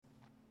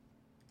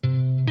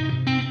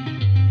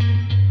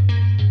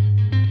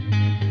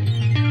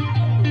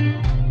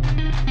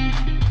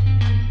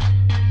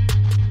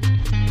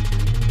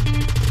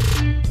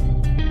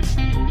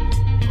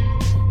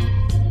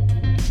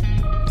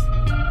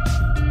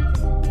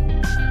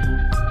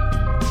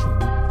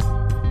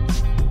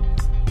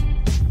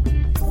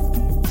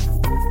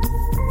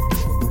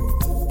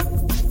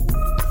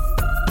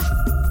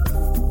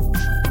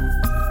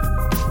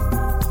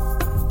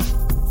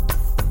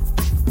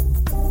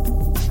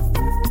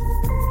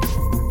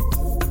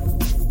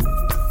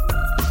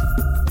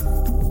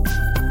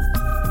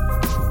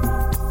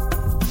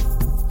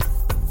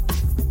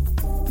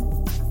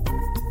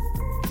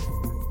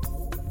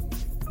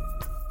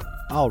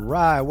All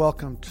right,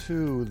 welcome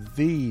to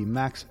the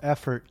Max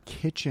Effort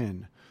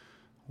Kitchen.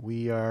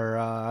 We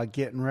are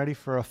getting ready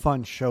for a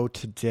fun show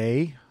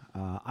today.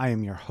 I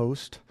am your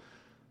host,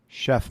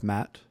 Chef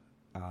Matt.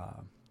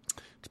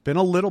 It's been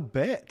a little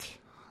bit.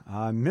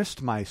 I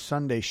missed my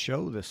Sunday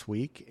show this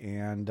week,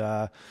 and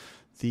all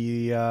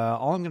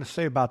I'm going to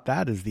say about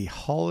that is the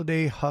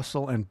holiday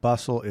hustle and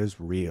bustle is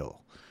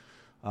real.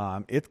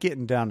 It's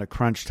getting down to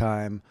crunch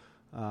time.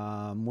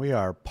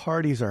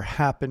 Parties are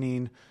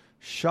happening.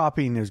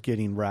 Shopping is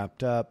getting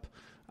wrapped up.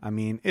 I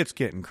mean, it's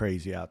getting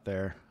crazy out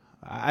there.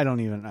 I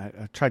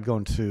tried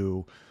going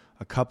to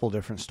a couple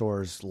different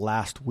stores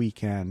last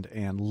weekend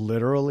and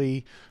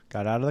literally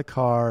got out of the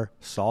car,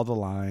 saw the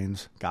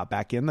lines, got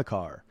back in the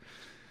car.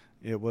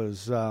 It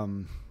was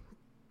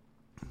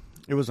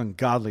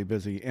ungodly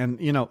busy. And,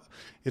 you know,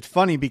 it's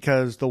funny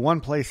because the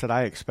one place that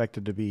I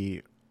expected to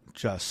be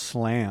just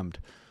slammed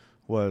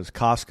was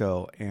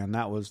Costco, and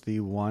that was the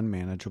one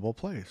manageable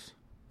place.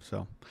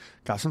 So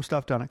got some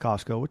stuff done at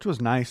Costco, which was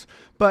nice.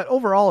 But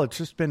overall, it's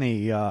just been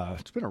a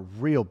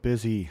real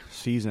busy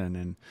season,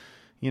 and,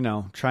 you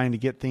know, trying to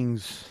get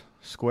things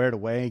squared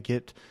away,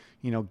 get,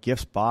 you know,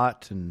 gifts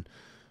bought and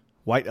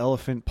white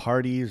elephant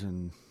parties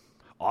and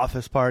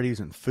office parties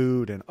and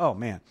food. And, oh,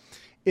 man,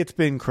 it's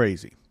been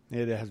crazy.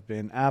 It has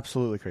been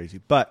absolutely crazy.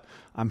 But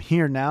I'm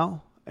here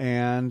now,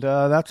 and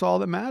that's all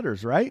that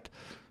matters, right?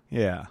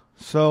 Yeah.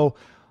 So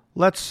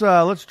let's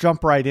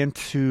jump right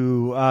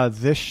into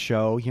this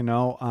show. You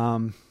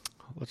know,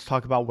 let's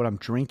talk about what I'm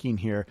drinking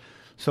here.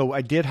 So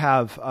I did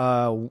have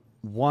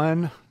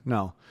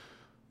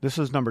this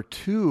is number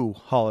 2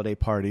 holiday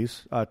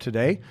parties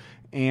today,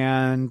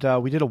 and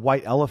we did a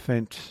white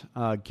elephant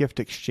gift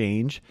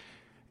exchange,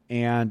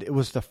 and it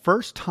was the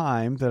first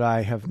time that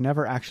I have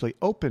never actually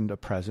opened a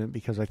present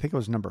because I think it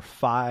was number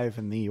 5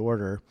 in the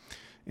order,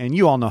 and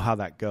you all know how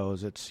that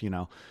goes. It's, you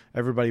know,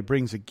 everybody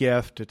brings a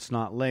gift. It's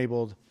not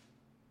labeled.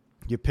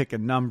 You pick a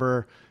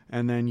number,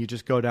 and then you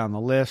just go down the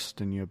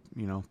list, and you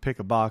pick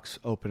a box,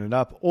 open it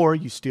up, or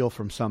you steal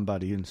from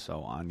somebody, and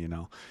so on. You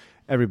know,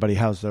 everybody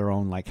has their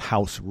own like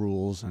house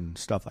rules and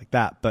stuff like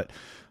that. But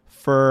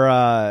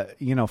for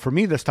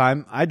me this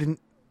time,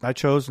 I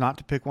chose not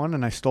to pick one,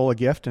 and I stole a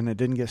gift, and it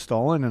didn't get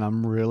stolen, and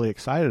I'm really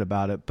excited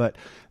about it. But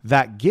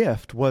that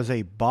gift was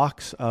a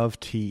box of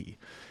tea,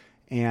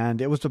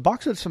 and it was a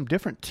box of some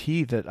different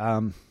tea that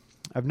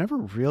I've never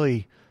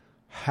really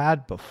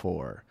had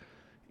before.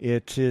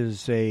 It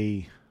was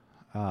a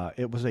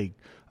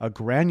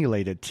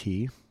granulated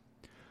tea,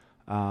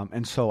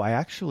 and so I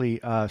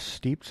actually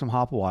steeped some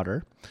hot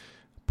water,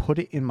 put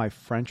it in my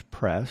French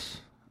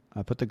press.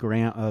 I put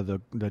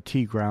the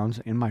tea grounds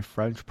in my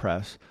French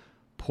press,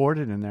 poured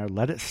it in there,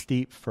 let it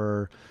steep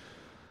for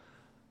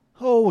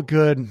a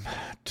good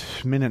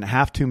minute and a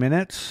half, 2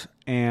 minutes,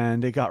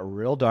 and it got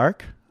real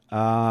dark,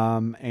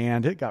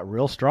 and it got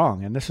real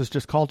strong. And this is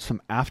just called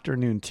some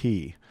afternoon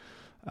tea.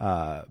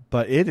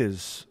 But it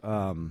is, if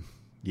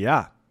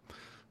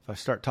I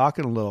start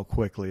talking a little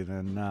quickly,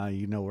 then,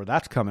 you know where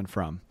that's coming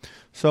from.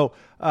 So,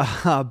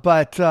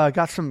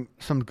 got some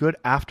good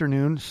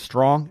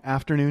strong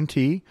afternoon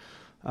tea.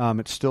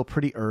 It's still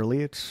pretty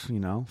early. It's,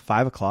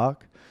 5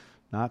 o'clock,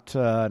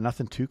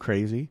 nothing too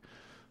crazy.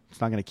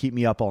 It's not going to keep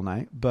me up all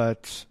night,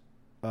 but,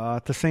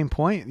 at the same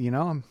point,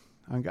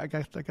 I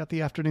got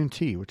the afternoon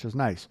tea, which is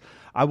nice.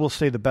 I will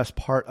say the best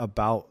part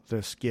about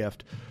this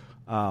gift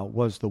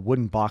was the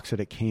wooden box that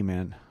it came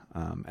in.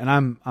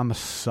 And I'm a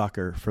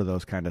sucker for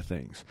those kind of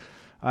things.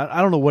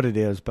 I don't know what it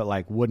is, but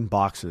like wooden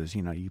boxes,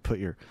 you put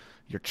your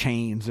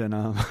chains in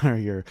them or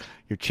your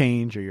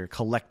change or your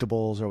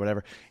collectibles or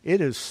whatever.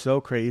 It is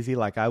so crazy.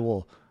 Like I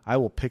will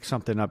pick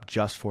something up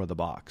just for the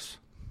box.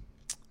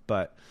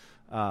 But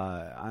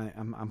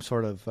I'm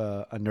sort of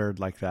a nerd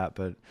like that,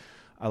 but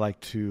I like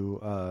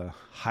to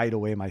hide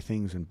away my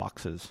things in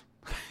boxes.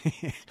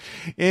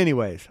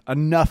 Anyways,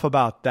 enough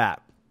about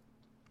that.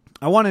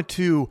 I wanted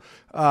to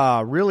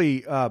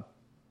really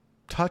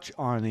touch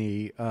on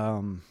a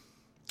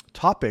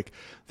topic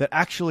that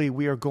actually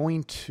we are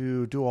going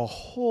to do a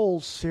whole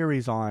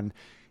series on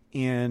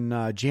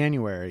in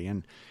January,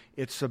 and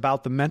it's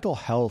about the mental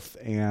health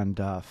and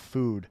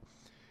food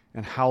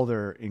and how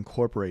they're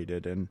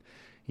incorporated. And,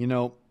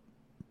 not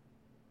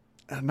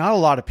a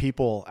lot of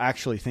people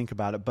actually think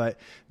about it, but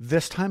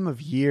this time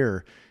of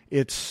year,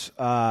 it's,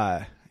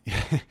 we're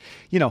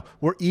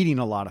eating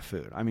a lot of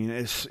food. I mean,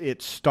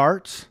 it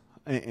starts...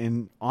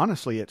 And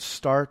honestly, it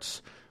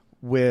starts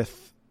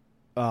with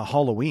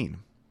Halloween.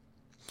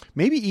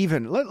 Maybe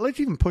even, let's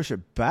even push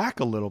it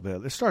back a little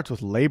bit. It starts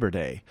with Labor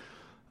Day,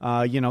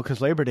 because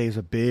Labor Day is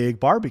a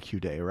big barbecue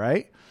day,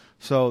 right?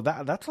 So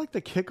that's like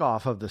the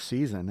kickoff of the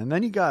season. And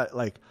then you got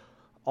like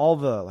all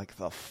the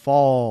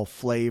fall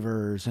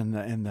flavors and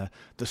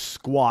the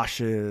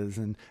squashes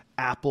and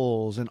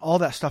apples and all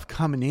that stuff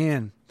coming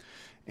in.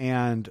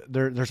 And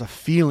there's a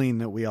feeling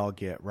that we all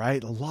get,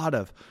 right? A lot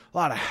of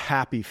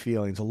happy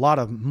feelings, a lot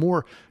of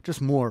more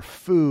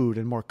food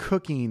and more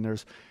cooking.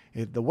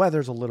 The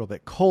weather's a little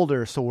bit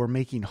colder, so we're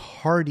making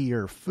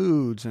heartier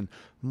foods and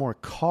more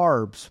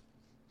carbs.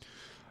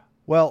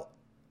 Well,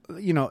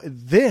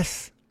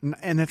 this,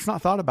 and it's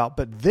not thought about,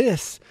 but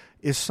this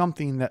is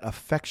something that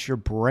affects your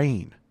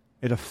brain.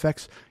 It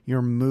affects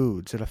your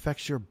moods. It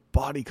affects your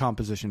body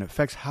composition. It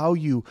affects how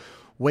you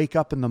wake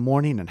up in the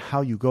morning and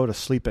how you go to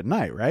sleep at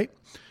night, right?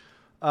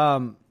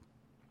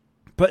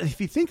 But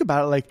if you think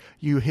about it, like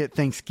you hit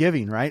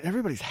Thanksgiving, right?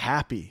 Everybody's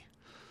happy.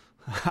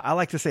 I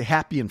like to say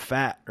happy and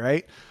fat,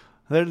 right?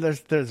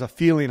 There's a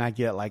feeling I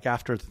get like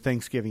after the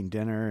Thanksgiving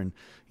dinner and,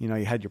 you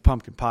had your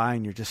pumpkin pie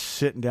and you're just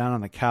sitting down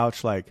on the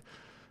couch like,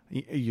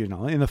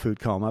 in the food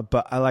coma.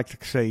 But I like to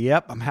say,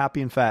 yep, I'm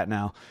happy and fat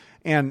now.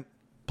 And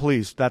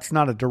please, that's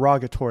not a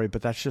derogatory,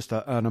 but that's just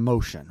an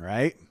emotion,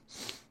 right?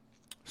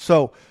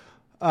 So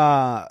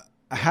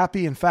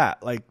happy and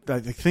fat, like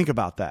think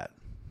about that.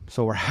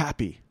 So we're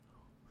happy.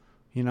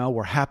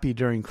 We're happy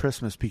during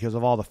Christmas because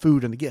of all the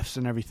food and the gifts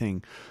and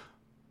everything.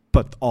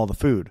 But all the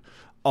food,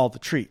 all the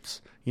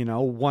treats,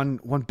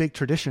 one big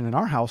tradition in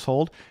our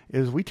household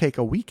is we take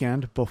a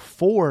weekend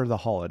before the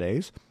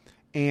holidays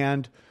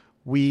and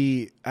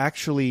we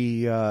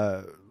actually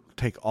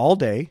take all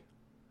day,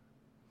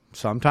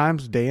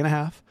 sometimes day and a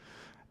half,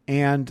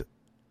 and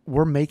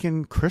we're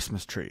making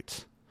Christmas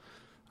treats.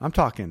 I'm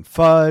talking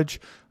fudge.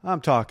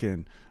 I'm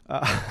talking,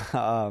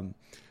 chocolate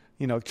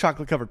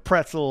covered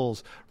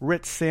pretzels,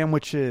 Ritz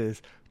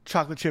sandwiches,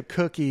 chocolate chip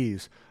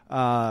cookies,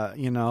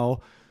 the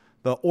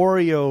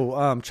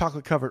Oreo,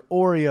 chocolate covered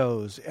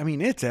Oreos. I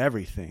mean, it's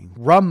everything.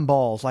 Rum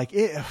balls. Like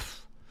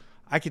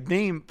I could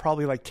name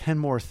probably like 10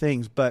 more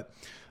things, but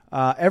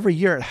every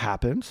year it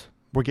happens.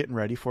 We're getting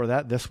ready for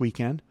that this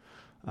weekend.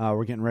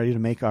 We're getting ready to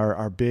make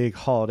our big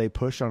holiday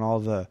push on all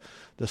the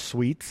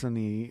sweets and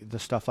the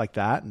stuff like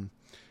that. And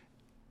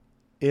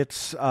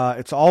it's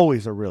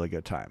always a really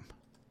good time.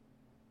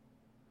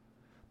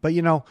 But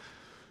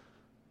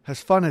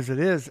as fun as it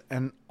is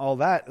and all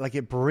that, like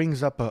it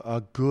brings up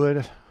a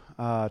good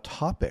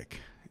topic.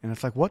 And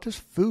it's like, what does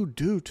food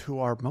do to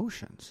our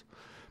emotions?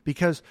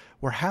 Because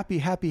we're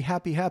happy.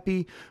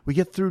 We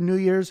get through New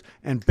Year's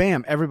and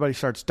bam, everybody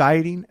starts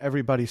dieting.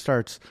 Everybody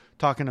starts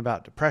talking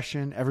about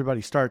depression.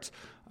 Everybody starts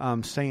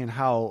saying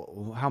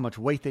how much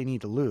weight they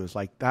need to lose.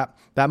 Like that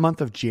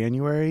month of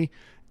January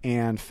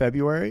and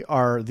February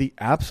are the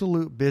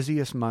absolute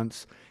busiest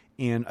months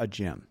in a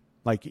gym.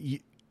 Like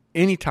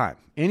anytime,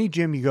 any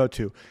gym you go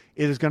to,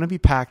 it is going to be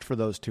packed for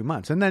those 2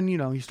 months. And then,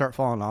 you start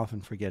falling off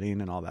and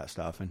forgetting and all that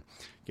stuff and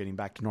getting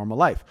back to normal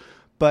life.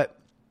 But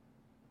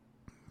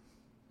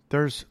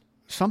there's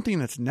something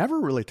that's never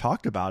really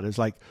talked about is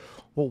like,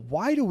 well,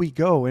 why do we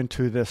go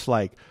into this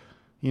like,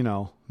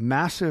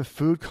 massive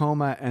food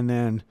coma and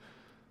then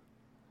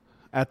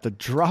at the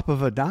drop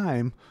of a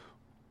dime,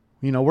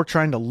 we're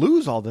trying to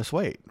lose all this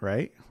weight,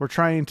 right? We're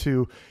trying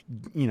to,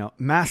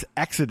 mass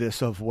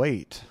exodus of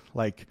weight.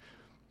 Like,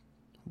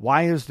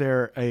 why is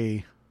there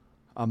a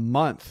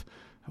month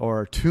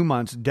or 2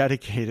 months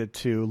dedicated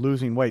to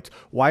losing weight?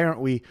 Why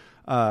aren't we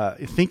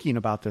thinking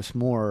about this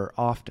more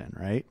often,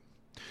 right?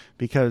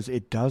 Because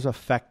it does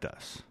affect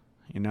us,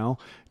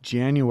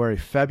 January,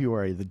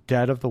 February, the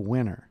dead of the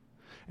winter.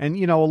 And,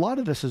 a lot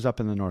of this is up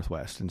in the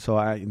Northwest. And so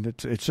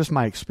it's just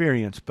my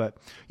experience, but,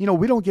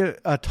 we don't get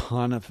a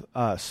ton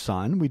of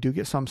sun. We do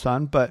get some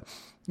sun, but,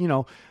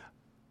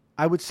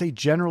 I would say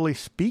generally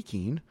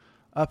speaking,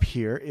 up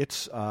here,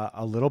 it's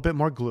a little bit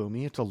more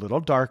gloomy. It's a little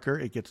darker.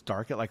 It gets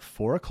dark at like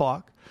 4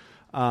 o'clock.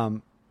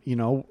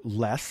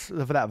 Less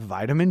of that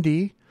vitamin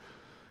D,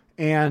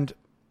 and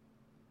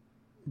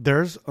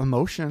there's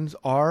emotions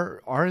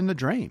are in the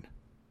drain.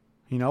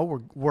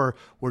 We're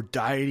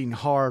dieting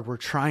hard. We're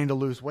trying to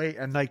lose weight,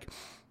 and like,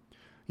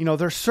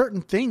 there's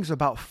certain things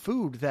about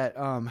food that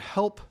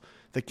help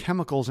the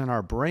chemicals in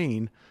our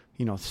brain,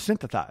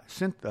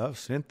 synthesize.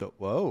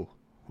 Whoa,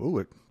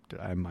 ooh,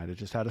 I might have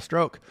just had a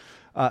stroke.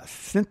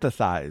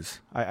 Synthesize.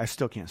 I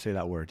still can't say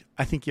that word.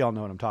 I think y'all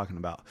know what I'm talking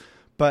about.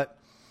 But,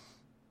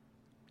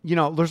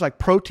 there's like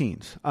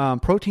proteins.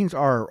 Proteins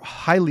are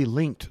highly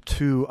linked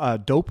to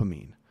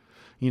dopamine.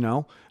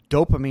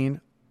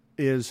 Dopamine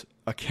is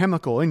a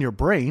chemical in your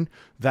brain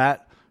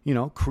that,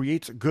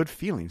 creates good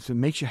feelings. It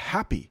makes you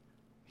happy.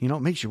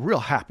 It makes you real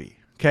happy.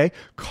 Okay.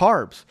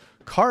 Carbs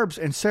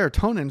and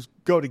serotonin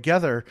go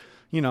together,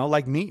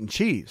 like meat and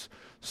cheese.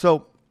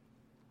 So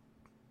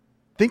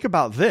think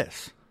about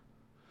this.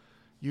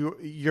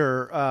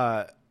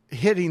 You're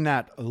hitting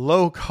that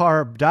low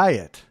carb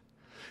diet,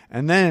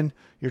 and then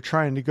you're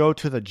trying to go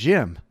to the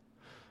gym.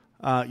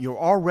 You're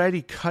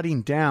already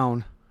cutting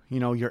down,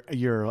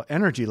 your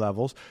energy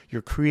levels.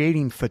 You're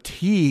creating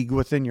fatigue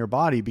within your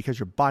body because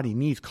your body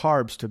needs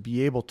carbs to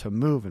be able to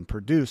move and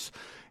produce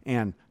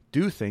and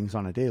do things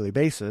on a daily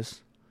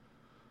basis.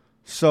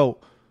 So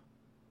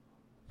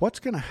what's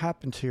going to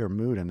happen to your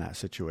mood in that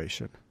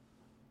situation?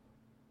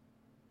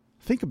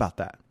 Think about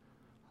that.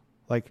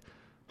 Like,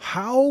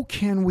 how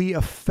can we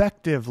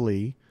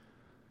effectively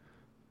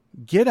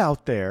get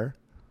out there,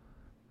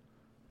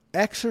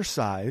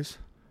 exercise,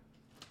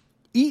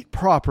 eat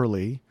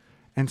properly,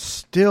 and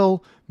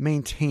still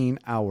maintain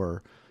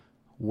our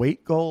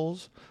weight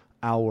goals,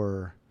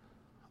 our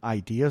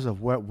ideas of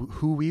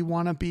who we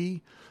want to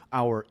be,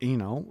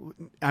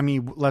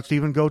 let's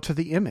even go to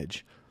the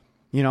image.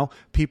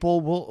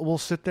 People will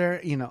sit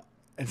there,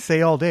 and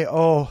say all day,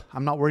 oh,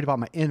 I'm not worried about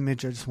my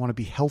image. I just want to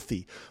be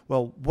healthy.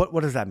 Well,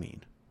 what does that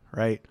mean,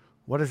 right?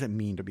 What does it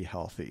mean to be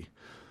healthy?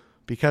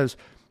 Because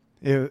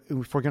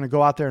if we're going to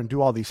go out there and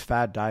do all these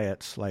fad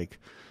diets, like,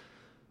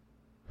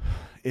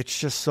 it's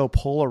just so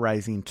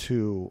polarizing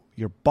to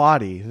your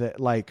body that,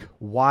 like,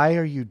 why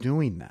are you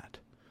doing that?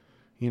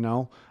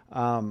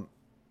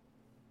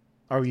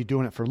 Are you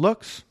doing it for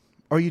looks?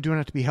 Or are you doing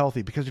it to be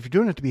healthy? Because if you're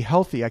doing it to be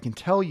healthy, I can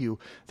tell you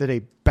that a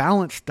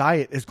balanced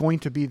diet is going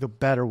to be the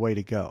better way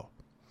to go.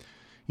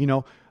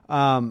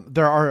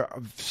 There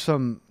are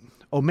some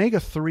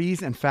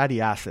omega-3s and fatty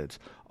acids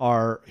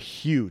are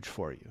huge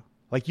for you.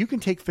 Like, you can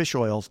take fish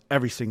oils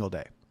every single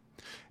day.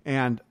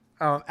 And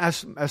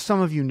as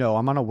some of you know,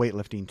 I'm on a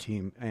weightlifting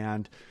team,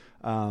 and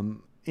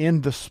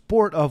in the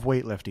sport of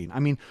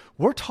weightlifting,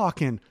 we're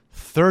talking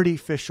 30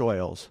 fish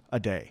oils a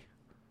day.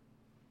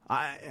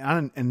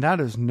 And that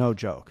is no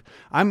joke.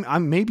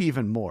 I'm maybe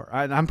even more.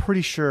 I'm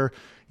pretty sure,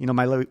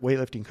 my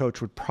weightlifting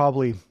coach would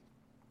probably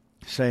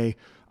say,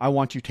 I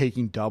want you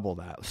taking double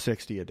that,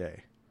 60 a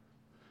day.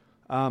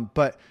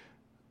 But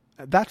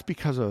that's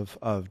because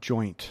of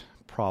joint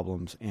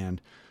problems and,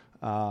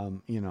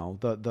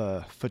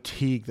 the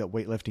fatigue that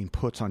weightlifting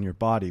puts on your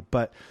body.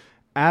 But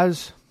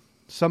as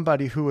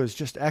somebody who is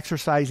just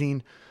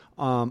exercising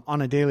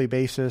on a daily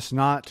basis,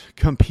 not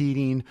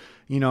competing,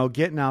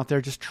 getting out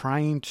there, just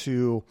trying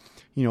to,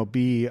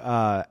 be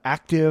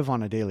active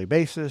on a daily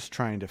basis,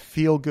 trying to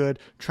feel good,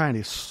 trying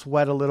to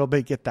sweat a little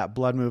bit, get that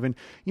blood moving,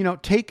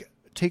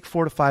 take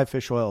 4 to 5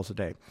 fish oils a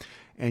day,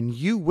 and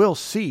you will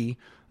see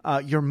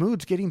your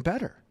moods getting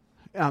better.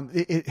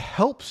 It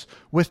helps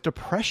with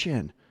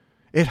depression.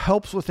 It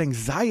helps with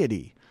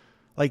anxiety.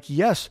 Like,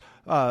 yes,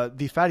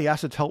 the fatty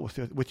acids help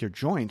with your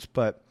joints,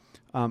 but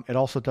it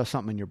also does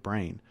something in your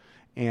brain.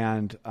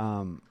 And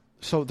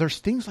so there's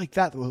things like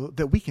that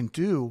we can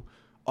do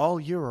all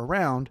year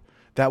around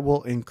that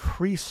will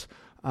increase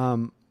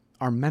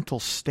our mental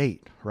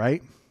state,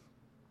 right?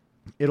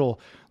 It'll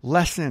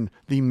lessen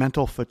the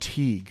mental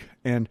fatigue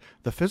and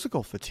the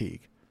physical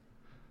fatigue.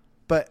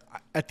 But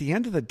at the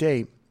end of the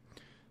day,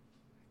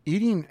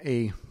 eating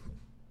a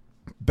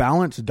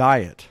balanced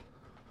diet,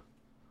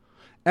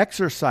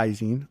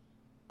 exercising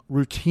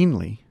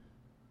routinely,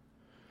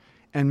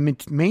 and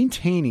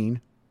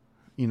maintaining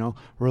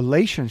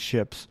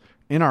relationships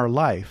in our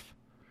life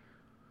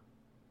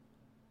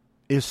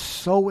is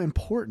so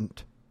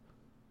important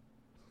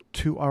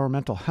to our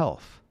mental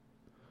health.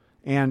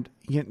 And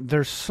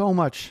there's so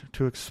much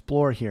to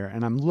explore here,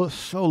 and I'm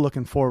so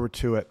looking forward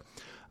to it.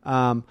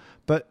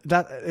 But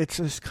it's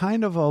just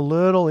kind of a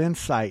little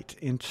insight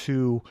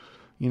into,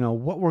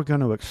 what we're going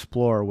to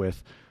explore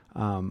with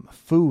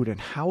food and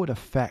how it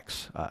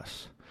affects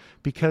us.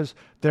 Because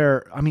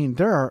there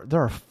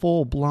are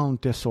full-blown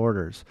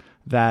disorders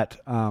that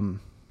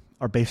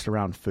are based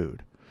around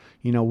food.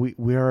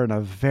 We are in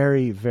a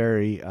very,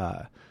 very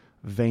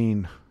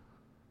vain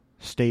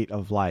state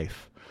of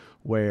life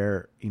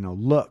where,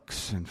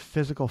 looks and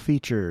physical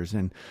features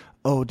and,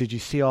 oh, did you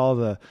see all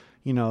the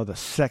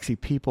sexy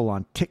people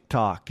on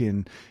TikTok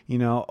and,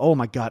 oh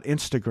my God,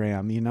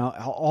 Instagram,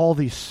 all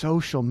these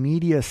social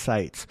media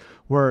sites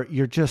where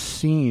you're just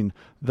seeing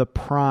the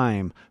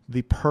prime,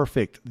 the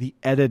perfect, the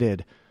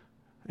edited,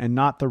 and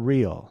not the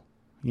real,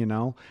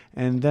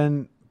 and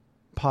then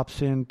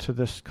pops into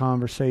this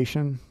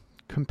conversation,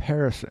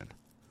 comparison.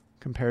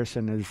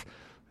 Comparison is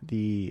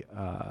the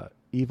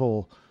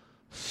evil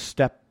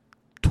step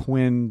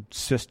twin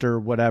sister,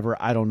 whatever,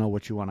 I don't know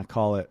what you want to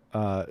call it,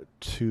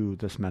 to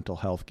this mental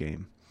health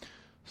game.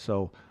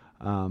 So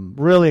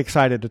really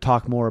excited to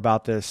talk more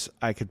about this.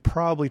 I could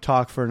probably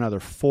talk for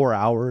another 4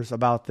 hours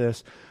about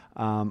this.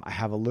 I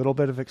have a little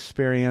bit of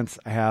experience.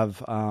 I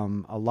have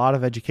a lot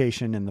of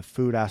education in the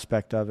food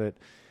aspect of it.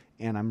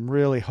 And I'm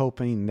really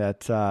hoping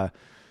that,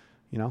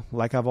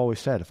 like I've always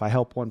said, if I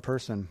help one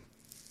person,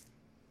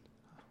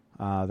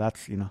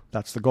 that's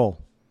the goal.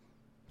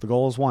 The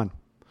goal is one.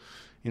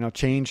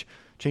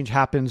 Change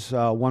happens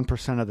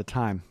 1% of the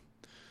time.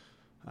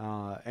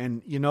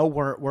 And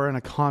we're in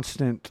a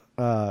constant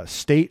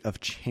state of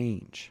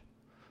change.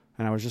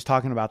 And I was just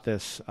talking about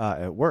this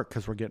at work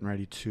because we're getting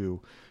ready to,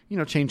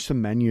 change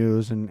some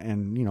menus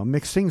and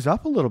mix things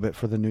up a little bit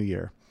for the new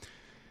year.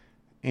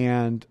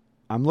 And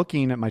I'm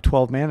looking at my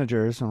 12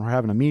 managers and we're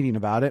having a meeting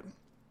about it.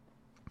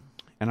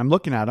 And I'm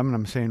looking at them and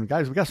I'm saying,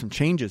 guys, we got some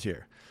changes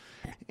here.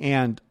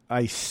 And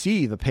I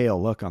see the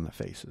pale look on the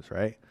faces,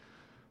 right?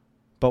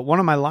 But one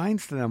of my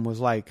lines to them was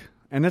like,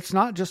 and it's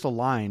not just a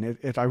line,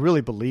 I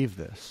really believe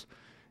this,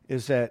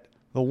 is that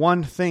the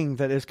one thing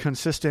that is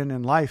consistent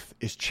in life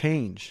is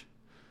change.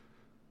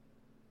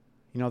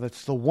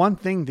 That's the one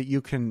thing that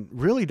you can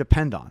really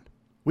depend on.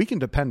 We can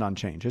depend on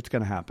change. It's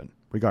going to happen,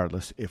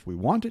 regardless if we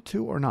want it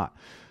to or not.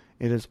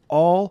 It is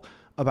all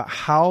about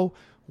how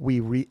we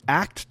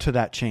react to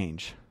that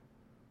change.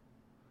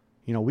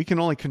 We can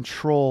only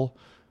control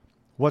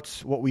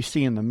what we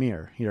see in the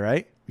mirror here,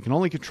 right? We can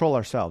only control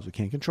ourselves. We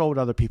can't control what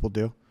other people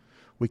do.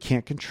 We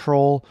can't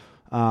control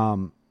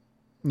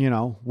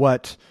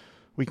what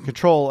we can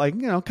control,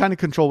 kind of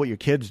control what your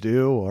kids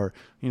do, or,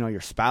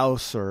 your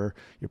spouse or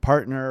your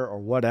partner or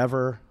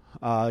whatever.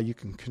 You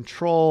can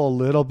control a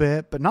little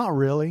bit, but not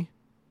really.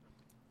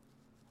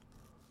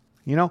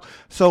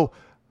 So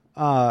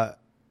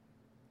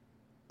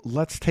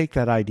let's take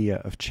that idea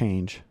of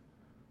change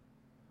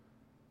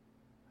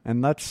and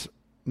let's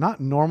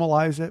not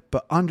normalize it,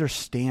 but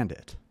understand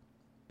it.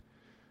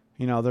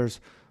 There's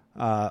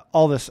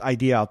all this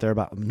idea out there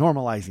about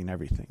normalizing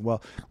everything.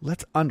 Well,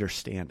 let's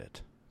understand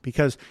it,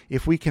 because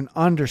if we can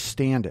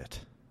understand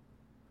it,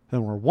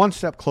 then we're one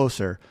step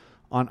closer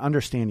on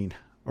understanding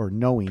or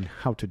knowing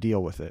how to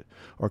deal with it,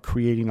 or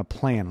creating a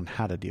plan on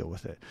how to deal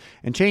with it.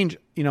 And change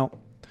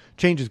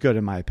is good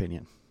in my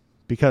opinion,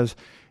 because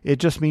it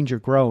just means you're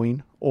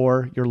growing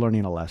or you're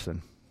learning a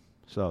lesson.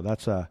 So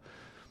that's a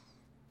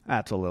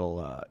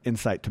little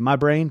insight to my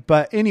brain.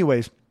 But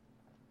anyways,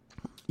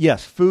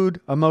 yes, food,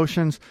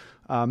 emotions,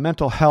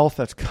 mental health,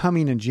 that's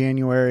coming in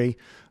January.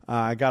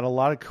 I got a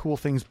lot of cool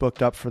things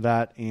booked up for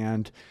that,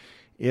 and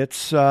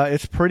it's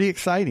pretty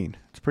exciting.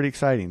 It's pretty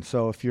exciting.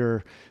 So if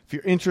you're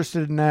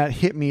interested in that,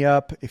 hit me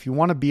up. If you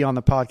want to be on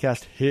the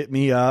podcast, hit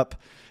me up.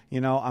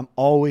 I'm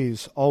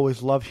always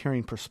love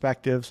hearing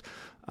perspectives.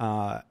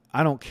 I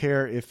don't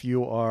care if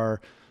you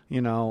are,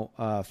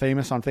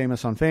 famous,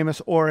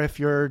 or if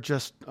you're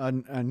just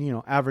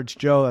an average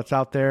Joe that's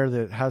out there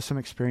that has some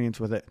experience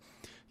with it.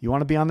 You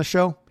want to be on the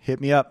show? Hit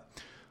me up.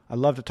 I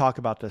love to talk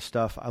about this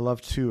stuff. I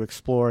love to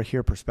explore,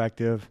 hear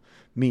perspective,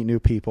 meet new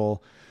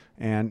people.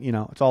 And,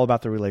 it's all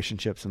about the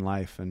relationships in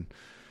life. And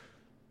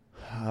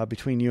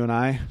between you and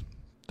I,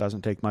 it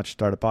doesn't take much to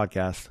start a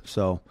podcast.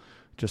 So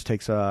it just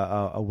takes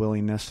a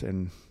willingness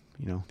and,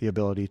 the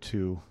ability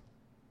to,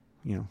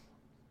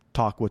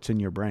 talk what's in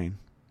your brain.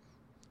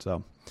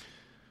 So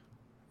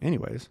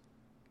anyways.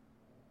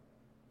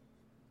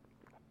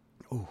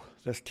 Oh,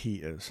 this tea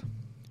is...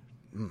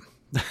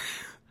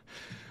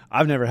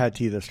 I've never had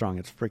tea this strong.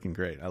 It's freaking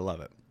great. I love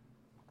it.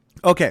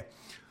 Okay.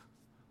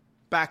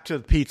 Back to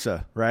the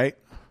pizza, right?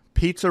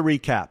 Pizza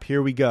recap.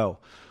 Here we go.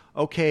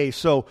 Okay,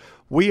 so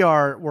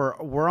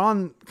we're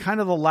on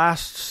kind of the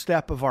last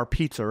step of our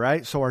pizza,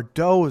 right? So our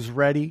dough is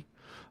ready.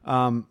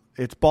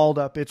 It's balled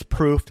up. It's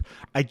proofed.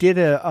 I did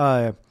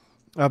a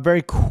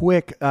very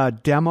quick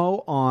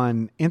demo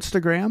on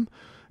Instagram,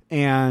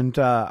 and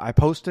I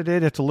posted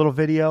it. It's a little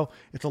video.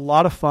 It's a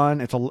lot of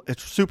fun.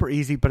 It's super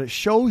easy, but it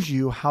shows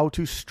you how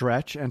to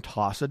stretch and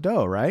toss a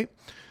dough, right?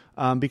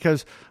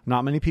 Because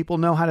not many people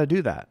know how to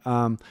do that.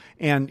 And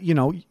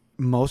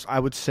I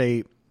would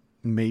say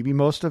maybe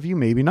most of you,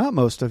 maybe not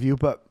most of you,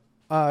 but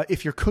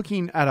if you're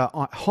cooking at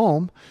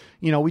home,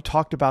 we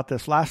talked about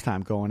this last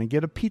time. Go in and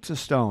get a pizza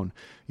stone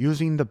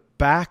using the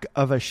back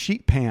of a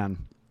sheet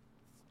pan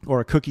or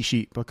a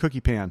cookie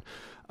pan.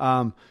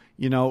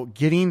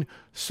 Getting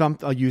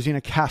using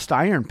a cast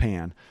iron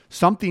pan,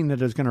 something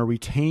that is going to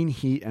retain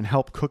heat and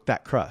help cook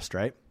that crust,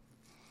 right?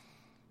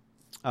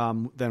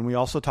 Then we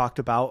also talked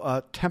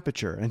about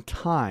temperature and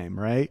time,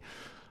 right?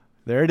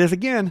 There it is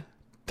again,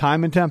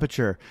 time and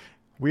temperature.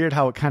 Weird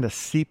how it kind of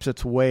seeps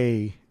its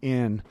way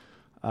in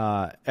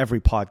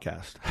every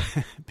podcast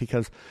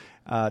because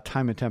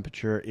time and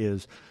temperature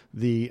is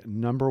the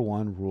number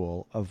one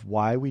rule of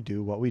why we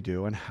do what we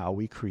do and how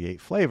we create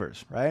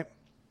flavors, right?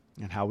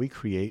 And how we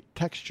create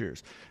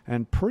textures,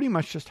 and pretty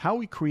much just how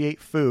we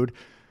create food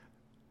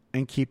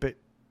and keep it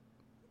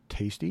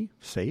tasty,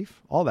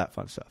 safe, all that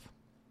fun stuff.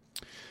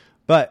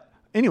 But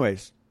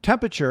anyways,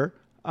 temperature,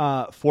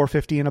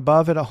 450 and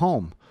above at a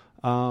home.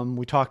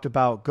 We talked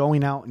about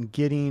going out and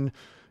getting,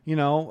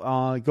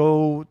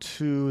 go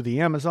to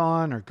the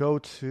Amazon or go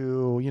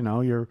to,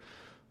 your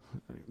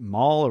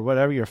mall or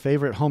whatever, your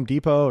favorite Home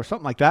Depot or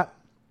something like that,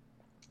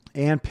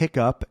 and pick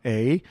up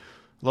a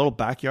little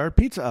backyard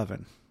pizza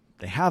oven.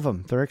 They have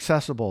them. They're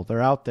accessible.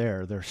 They're out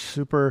there. They're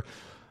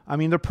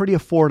they're pretty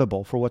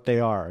affordable for what they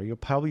are. You'll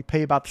probably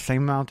pay about the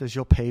same amount as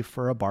you'll pay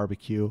for a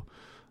barbecue.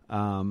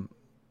 They'll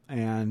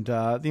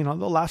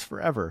last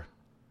forever.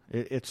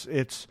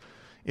 It's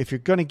if you're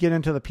going to get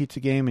into the pizza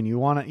game and you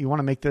want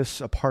to make this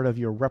a part of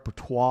your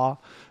repertoire,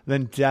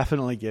 then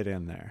definitely get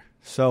in there.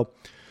 So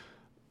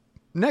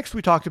next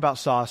we talked about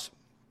sauce,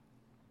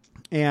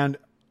 and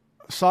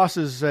sauce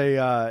is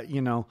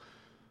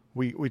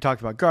we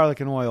talked about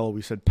garlic and oil.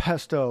 We said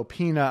pesto,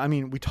 peanut.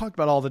 We talked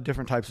about all the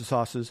different types of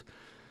sauces.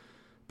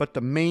 But the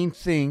main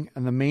thing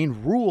and the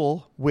main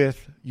rule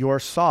with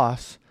your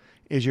sauce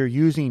is you're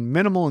using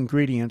minimal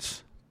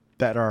ingredients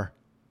that are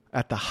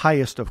at the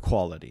highest of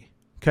quality.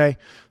 Okay?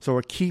 So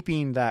we're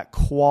keeping that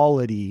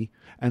quality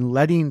and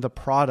letting the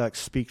product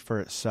speak for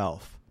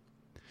itself.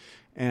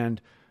 And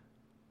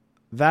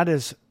that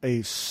is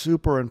a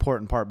super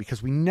important part,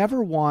 because we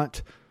never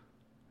want...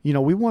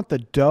 we want the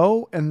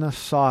dough and the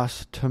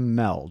sauce to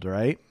meld,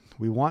 right?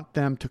 We want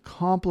them to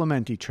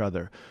complement each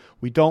other.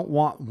 We don't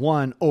want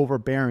one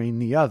overbearing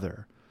the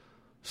other.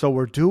 So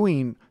we're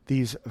doing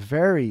these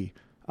very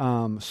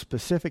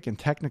specific and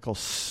technical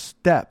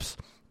steps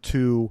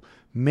to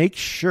make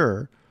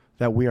sure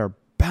that we are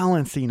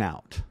balancing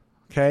out,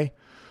 okay?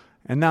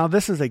 And now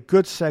this is a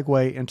good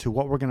segue into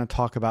what we're going to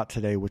talk about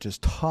today, which is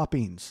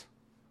toppings.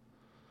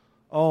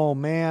 Oh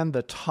man,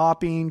 the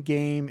topping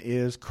game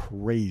is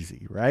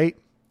crazy, right?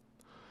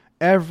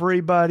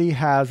 Everybody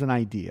has an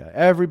idea.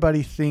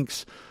 Everybody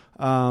thinks,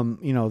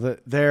 that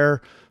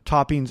their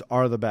toppings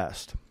are the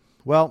best.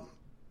 Well,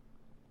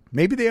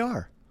 maybe they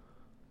are.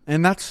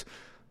 And that's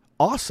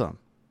awesome,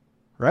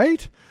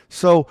 right?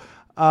 So,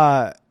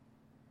 but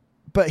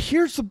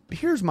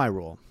here's my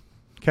rule,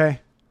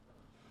 okay?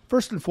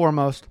 First and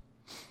foremost,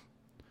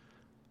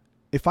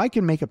 if I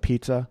can make a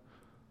pizza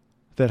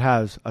that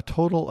has a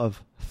total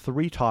of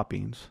 3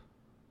 toppings,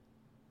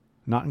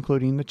 not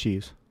including the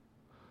cheese,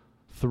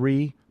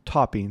 3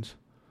 toppings,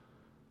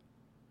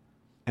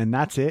 and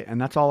that's it,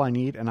 and that's all I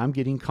need, and I'm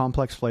getting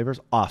complex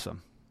flavors,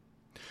 awesome.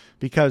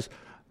 Because,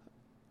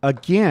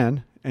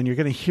 again, and you're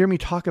going to hear me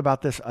talk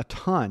about this a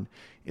ton,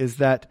 is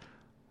that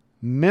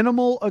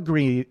minimal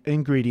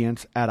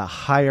ingredients at a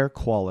higher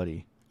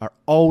quality are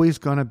always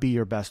going to be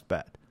your best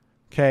bet.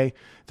 Okay,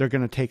 they're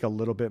going to take a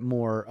little bit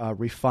more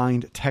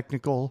refined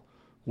technical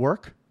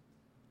work.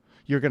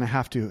 You're going to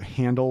have to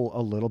handle a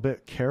little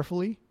bit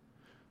carefully.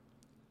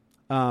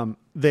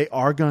 They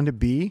are going to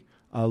be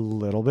a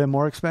little bit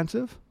more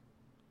expensive.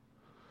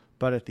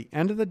 But at the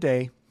end of the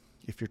day,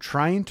 if you're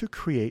trying to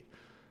create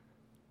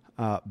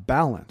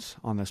balance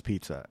on this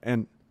pizza,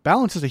 and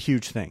balance is a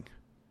huge thing,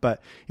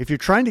 but if you're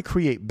trying to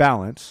create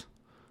balance,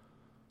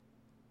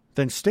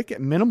 then stick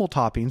at minimal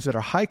toppings that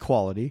are high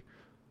quality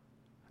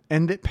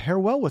and that pair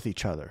well with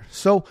each other.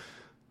 So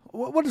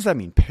what does that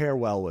mean, pair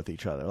well with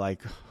each other? Like,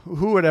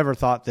 who would ever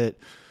thought that,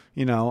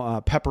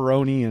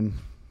 pepperoni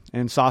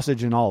and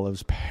sausage and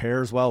olives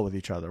pairs well with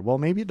each other? Well,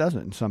 maybe it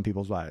doesn't in some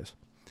people's eyes.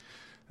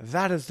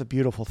 That is the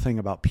beautiful thing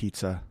about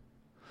pizza.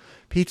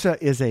 Pizza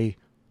is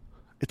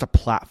it's a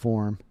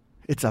platform.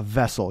 It's a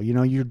vessel.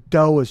 Your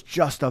dough is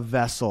just a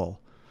vessel.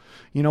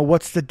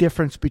 What's the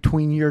difference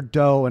between your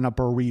dough and a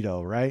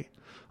burrito, right?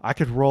 I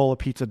could roll a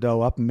pizza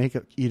dough up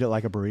and eat it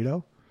like a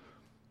burrito.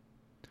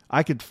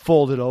 I could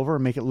fold it over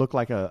and make it look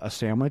like a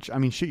sandwich. I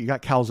mean, you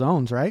got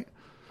calzones, right?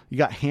 You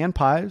got hand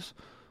pies.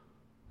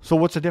 So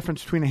what's the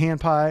difference between a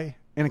hand pie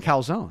and a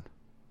calzone?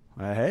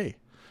 Hey,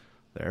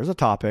 there's a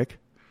topic.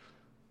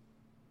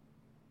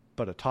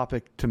 But a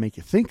topic to make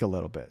you think a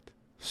little bit.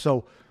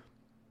 So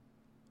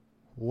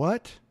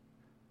what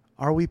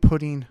are we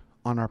putting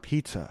on our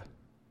pizza?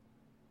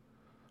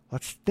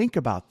 Let's think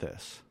about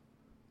this.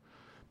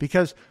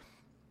 Because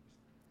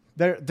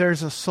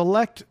there's a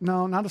select,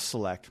 no, not a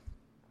select.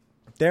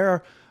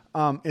 There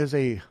is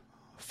a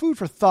food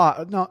for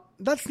thought. No,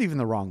 that's even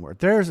the wrong word.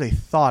 There is a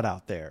thought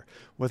out there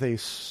with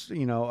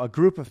a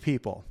group of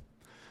people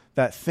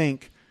that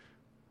think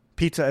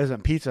pizza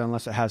isn't pizza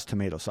unless it has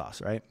tomato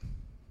sauce, right?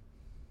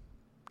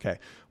 Okay.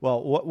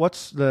 Well,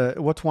 what's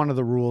one of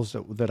the rules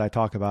that I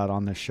talk about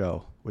on this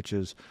show, which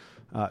is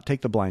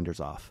take the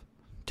blinders off.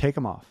 Take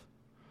them off.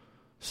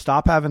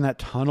 Stop having that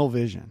tunnel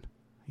vision.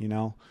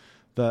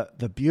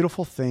 The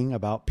beautiful thing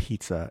about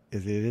pizza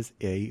is it is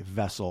a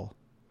vessel,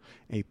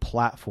 a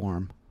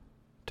platform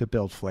to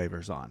build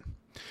flavors on.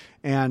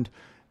 And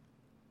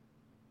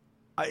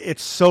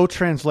it's so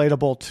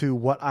translatable to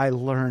what I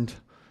learned,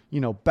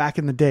 back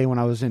in the day when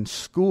I was in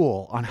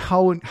school on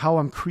how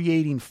I'm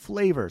creating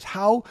flavors,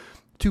 how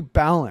to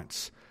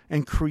balance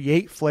and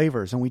create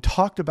flavors. And we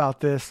talked about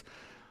this.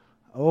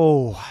 It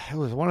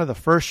was one of the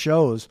first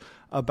shows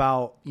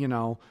about,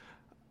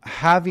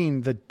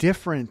 having the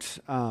different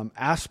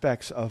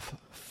aspects of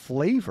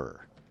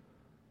flavor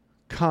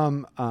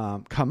come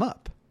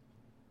up.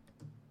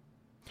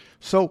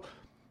 So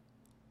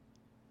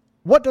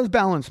what does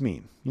balance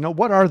mean?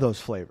 What are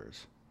those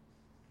flavors?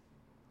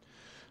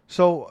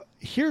 So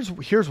here's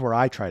where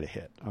I try to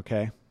hit,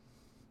 okay?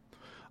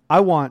 I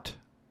want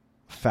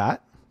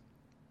fat.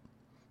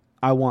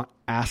 I want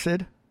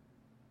acid.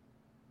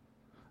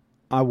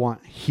 I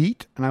want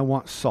heat, and I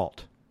want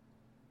salt.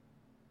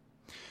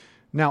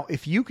 Now,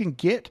 if you can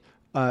get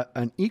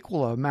an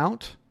equal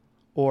amount,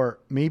 or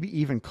maybe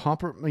even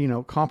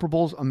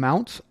comparables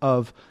amounts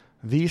of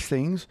these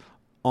things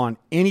on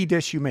any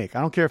dish you make,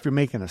 I don't care if you're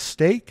making a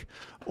steak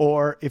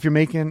or if you're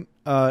making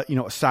a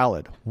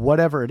salad,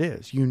 whatever it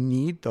is, you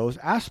need those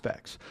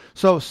aspects.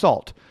 So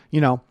salt,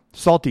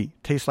 salty,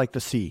 tastes like the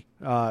sea.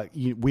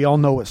 We all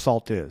know what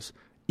salt is.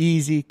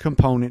 Easy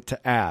component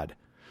to add.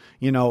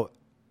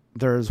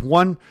 There's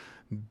one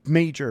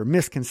major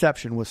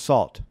misconception with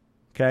salt,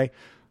 okay?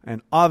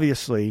 And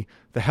obviously,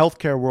 the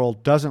healthcare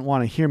world doesn't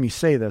want to hear me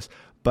say this,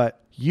 but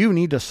you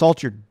need to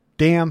salt your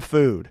damn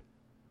food.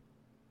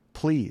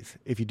 Please,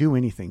 if you do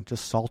anything,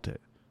 just salt it.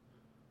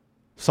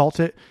 Salt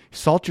it.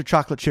 Salt your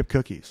chocolate chip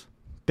cookies.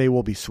 They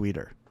will be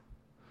sweeter.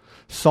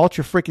 Salt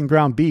your freaking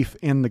ground beef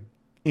in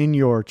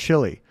your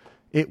chili.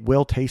 It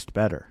will taste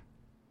better.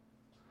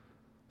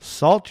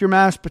 Salt your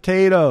mashed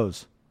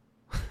potatoes.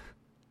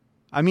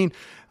 I mean,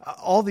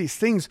 all these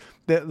things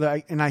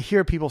and I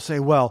hear people say,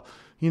 well,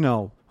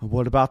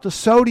 what about the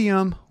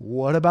sodium?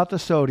 What about the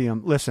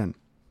sodium? Listen,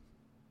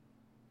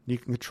 you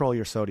can control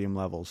your sodium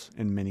levels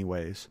in many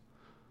ways.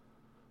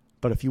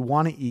 But if you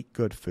want to eat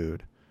good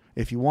food,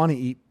 if you want to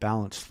eat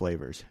balanced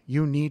flavors,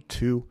 you need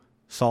to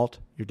salt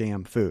your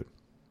damn food.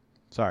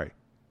 Sorry,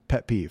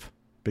 pet peeve,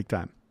 big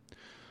time.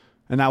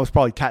 And that was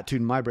probably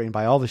tattooed in my brain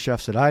by all the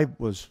chefs that I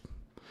was,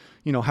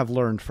 have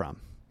learned from.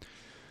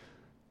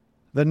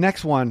 The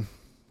next one,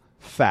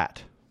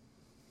 fat.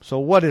 So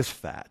what is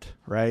fat,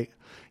 right?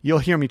 You'll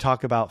hear me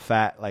talk about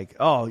fat like,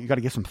 oh, you got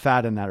to get some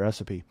fat in that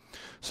recipe.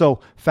 So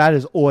fat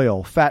is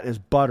oil, fat is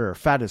butter,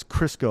 fat is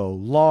Crisco,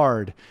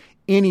 lard,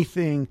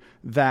 anything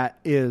that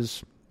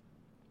is,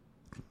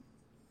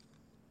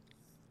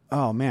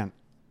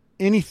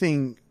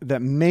 anything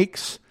that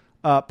makes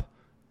up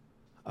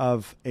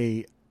of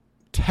a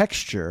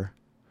texture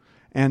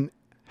and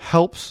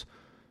helps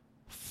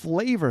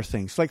flavor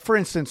things. Like for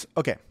instance,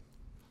 okay,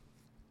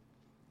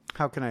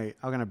 how can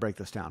I break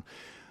this down?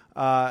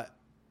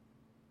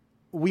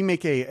 We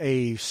make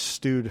a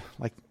stewed,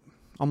 like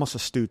almost a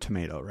stewed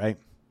tomato, right?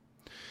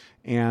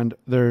 And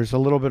there's a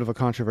little bit of a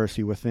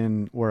controversy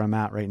within where I'm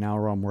at right now,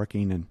 where I'm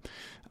working,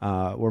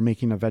 and we're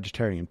making a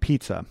vegetarian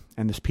pizza,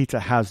 and this pizza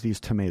has these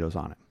tomatoes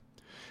on it.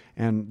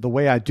 And the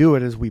way I do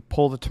it is we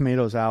pull the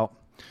tomatoes out,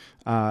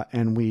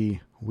 and we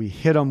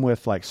hit them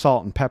with like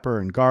salt and pepper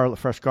and garlic,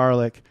 fresh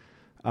garlic,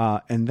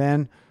 and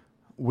then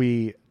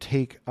we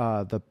take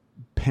the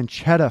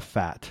pancetta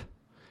fat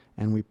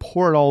and we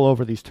pour it all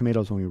over these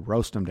tomatoes and we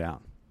roast them down.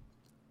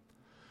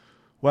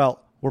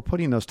 Well, we're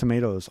putting those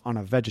tomatoes on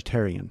a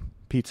vegetarian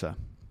pizza.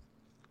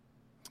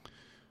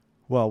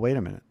 Well, wait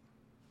a minute.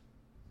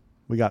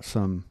 We got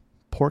some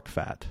pork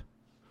fat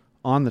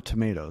on the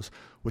tomatoes,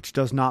 which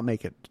does not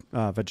make it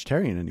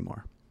vegetarian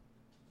anymore.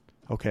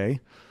 Okay.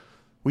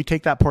 We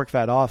take that pork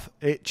fat off.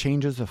 It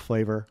changes the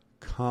flavor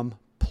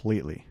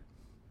completely.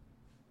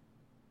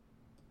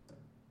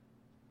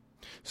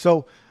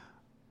 So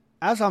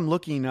as I'm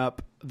looking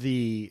up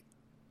the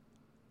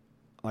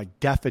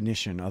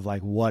definition of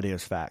what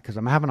is fat, because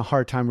I'm having a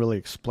hard time really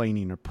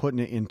explaining or putting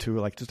it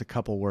into just a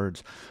couple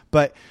words,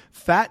 but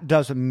fat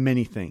does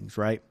many things,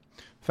 right?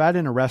 Fat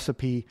in a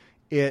recipe,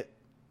 it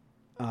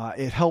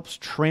helps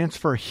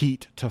transfer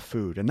heat to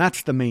food, and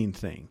that's the main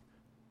thing.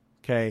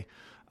 Okay.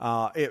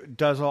 It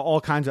does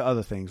all kinds of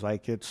other things,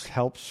 like it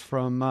helps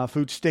from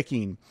food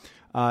sticking.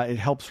 It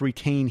helps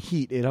retain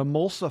heat. It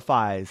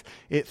emulsifies.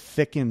 It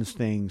thickens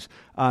things.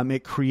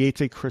 It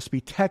creates a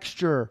crispy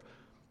texture.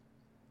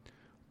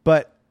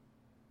 But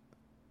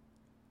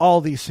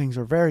all these things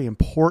are very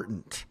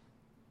important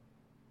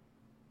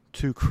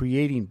to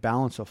creating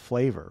balance of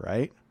flavor,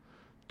 right?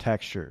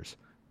 Textures,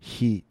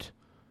 heat,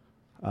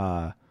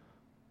 the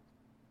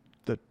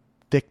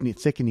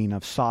thickening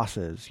of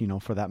sauces,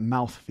 for that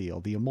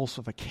mouthfeel, the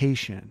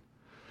emulsification.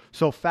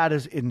 So fat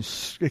is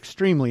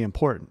extremely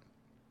important.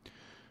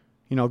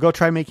 Go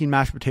try making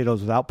mashed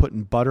potatoes without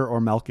putting butter or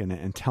milk in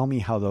it and tell me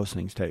how those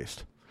things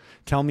taste.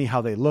 Tell me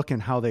how they look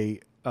and how they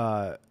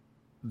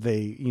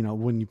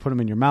when you put them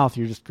in your mouth,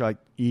 you're just like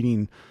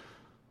eating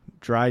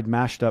dried,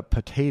 mashed up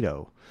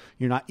potato.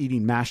 You're not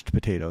eating mashed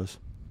potatoes,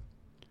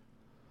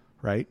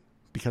 right?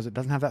 Because it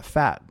doesn't have that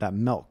fat, that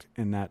milk,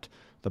 and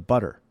the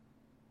butter.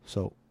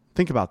 So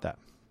think about that.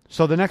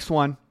 So the next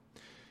one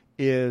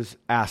is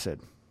acid.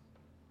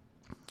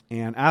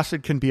 And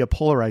acid can be a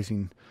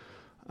polarizing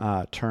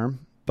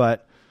term,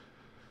 but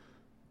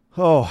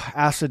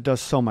acid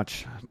does so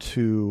much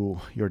to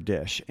your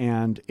dish.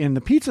 And in the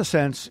pizza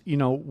sense,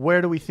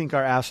 where do we think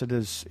our acid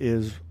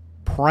is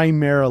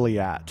primarily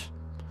at?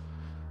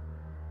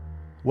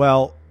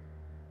 Well,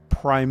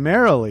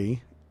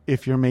 primarily,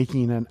 if you're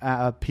making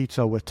a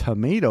pizza with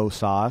tomato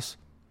sauce,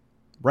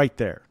 right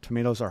there.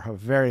 Tomatoes are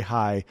very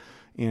high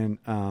in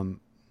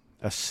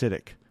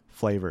acidic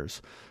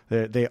flavors.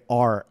 They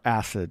are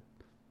acid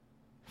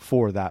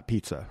for that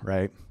pizza,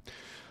 right?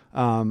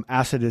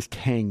 Acid is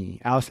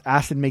tangy.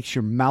 Acid makes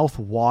your mouth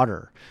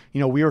water.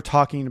 We were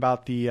talking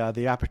about the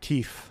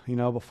aperitif,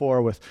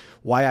 before, with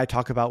why I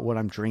talk about what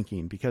I'm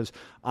drinking, because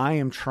I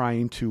am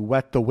trying to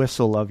wet the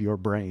whistle of your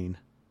brain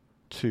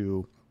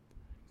to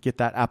get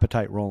that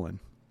appetite rolling,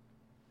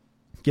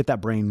 get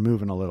that brain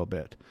moving a little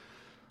bit.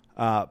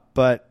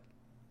 But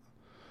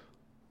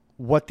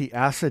what the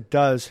acid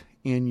does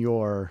in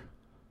your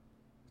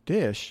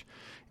dish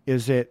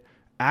is it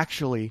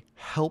actually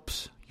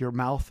helps your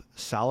mouth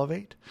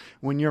salivate.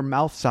 When your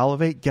mouth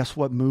salivate, guess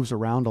what moves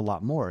around a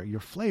lot more?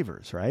 Your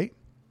flavors, right?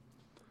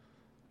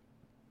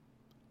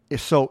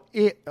 So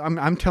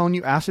I'm telling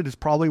you, acid is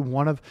probably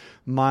one of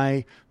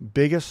my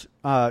biggest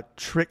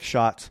trick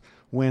shots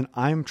when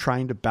I'm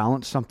trying to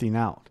balance something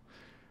out.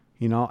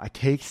 I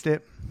taste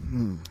it.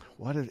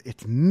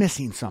 It's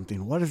missing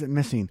something. What is it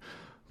missing?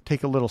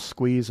 Take a little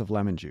squeeze of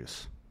lemon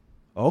juice.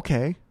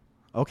 Okay,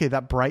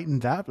 that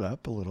brightened that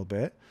up a little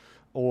bit.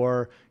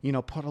 Or,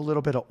 put a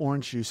little bit of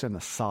orange juice in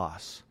the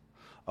sauce.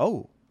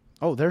 Oh,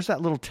 there's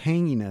that little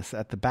tanginess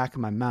at the back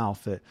of my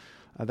mouth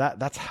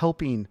that's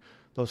helping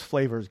those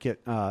flavors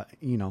get,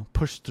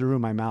 pushed through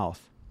my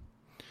mouth.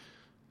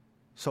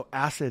 So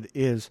acid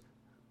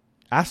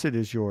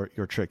is your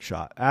trick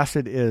shot.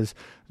 Acid is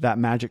that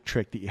magic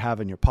trick that you have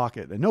in your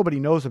pocket that nobody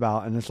knows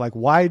about. And it's like,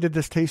 why did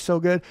this taste so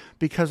good?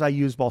 Because I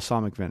used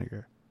balsamic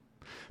vinegar.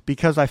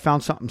 because I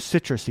found something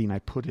citrusy and I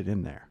put it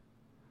in there.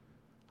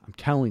 I'm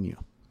telling you.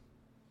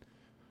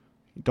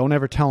 Don't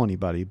ever tell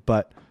anybody,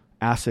 but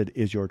acid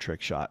is your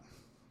trick shot.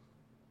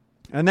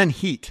 And then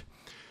heat.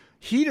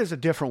 Heat is a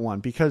different one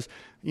because,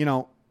 you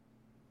know,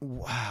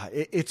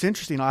 it's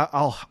interesting.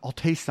 I'll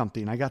taste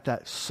something. I got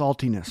that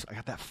saltiness. I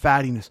got that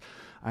fattiness.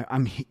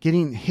 I'm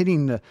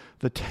hitting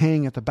the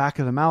tang at the back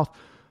of the mouth,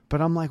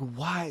 but I'm like,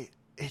 why?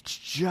 It's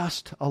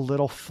just a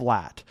little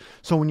flat.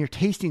 So when you're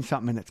tasting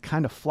something and it's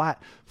kind of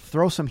flat,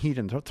 throw some heat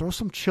in. Throw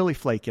some chili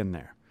flake in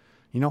there.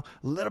 You know,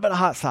 a little bit of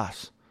hot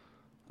sauce.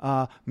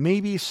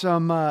 Maybe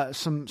some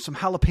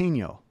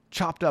jalapeno,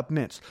 chopped up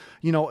mince.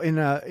 You know,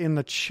 in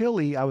the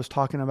chili I was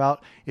talking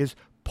about is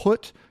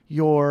put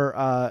your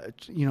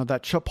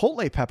that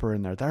chipotle pepper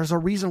in there. There's a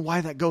reason why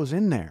that goes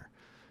in there.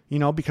 You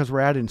know, because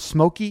we're adding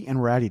smoky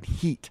and we're adding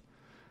heat.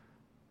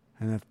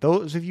 And if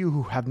those of you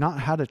who have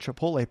not had a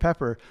chipotle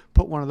pepper,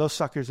 put one of those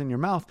suckers in your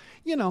mouth,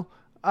 you know,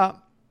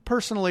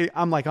 personally,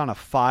 I'm like on a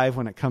 5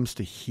 when it comes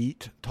to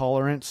heat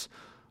tolerance.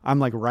 I'm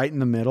like right in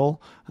the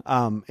middle.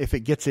 If it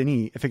gets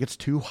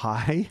too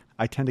high,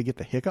 I tend to get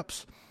the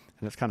hiccups,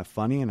 and it's kind of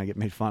funny and I get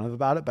made fun of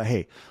about it, but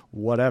hey,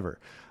 whatever.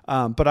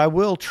 But I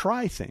will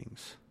try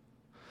things.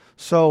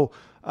 So,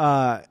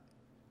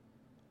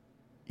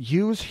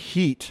 use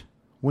heat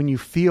when you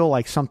feel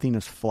like something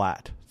is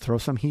flat. Throw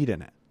some heat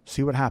in it.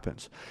 See what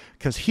happens.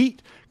 Because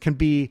heat can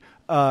be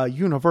a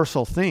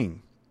universal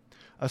thing,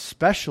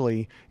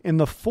 especially in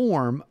the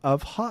form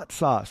of hot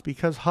sauce,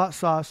 because hot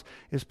sauce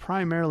is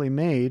primarily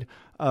made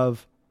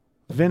of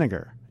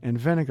vinegar, and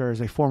vinegar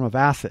is a form of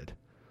acid.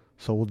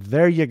 So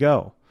there you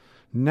go.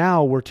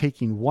 Now we're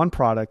taking one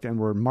product and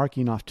we're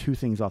marking off 2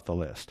 things off the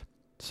list.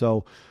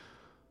 So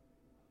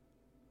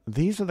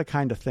these are the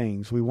kind of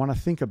things we want to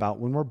think about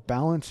when we're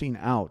balancing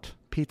out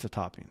pizza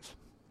toppings.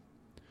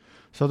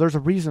 So there's a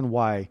reason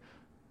why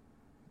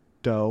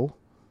dough,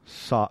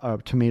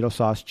 tomato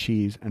sauce,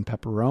 cheese, and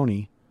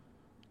pepperoni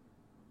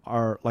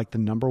are like the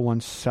number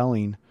one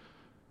selling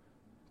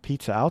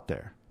pizza out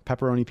there.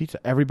 Pepperoni pizza.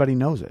 Everybody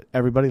knows it.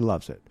 Everybody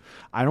loves it.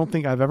 I don't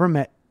think I've ever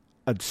met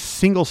a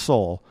single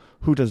soul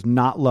who does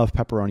not love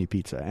pepperoni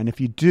pizza. And if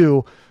you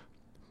do,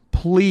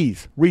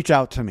 please reach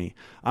out to me.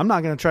 I'm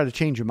not going to try to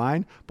change your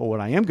mind, but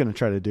what I am going to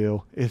try to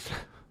do is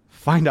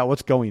find out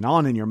what's going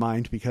on in your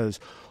mind,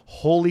 because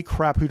holy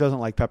crap, who doesn't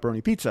like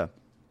pepperoni pizza?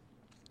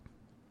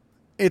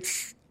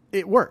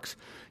 It works.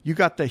 You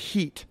got the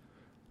heat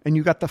and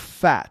you got the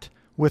fat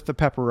with the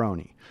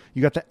pepperoni.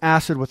 You got the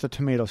acid with the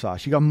tomato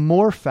sauce. You got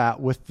more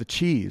fat with the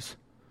cheese.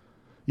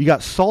 You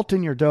got salt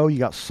in your dough. You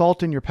got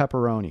salt in your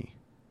pepperoni.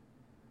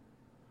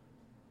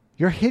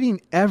 You're hitting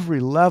every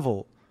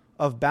level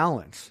of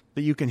balance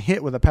that you can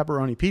hit with a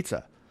pepperoni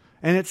pizza.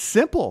 And it's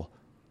simple.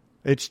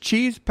 It's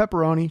cheese,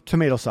 pepperoni,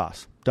 tomato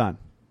sauce. Done.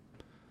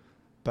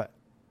 But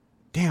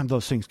damn,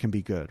 those things can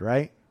be good,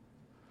 right?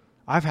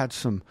 I've had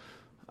some...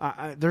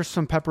 there's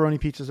some pepperoni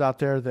pizzas out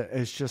there that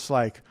is just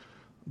like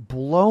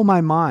blow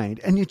my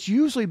mind. And it's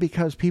usually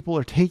because people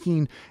are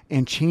taking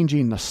and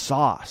changing the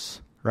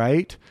sauce,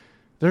 right?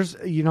 There's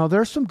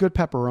some good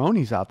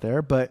pepperonis out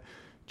there, but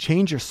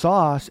change your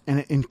sauce and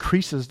it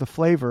increases the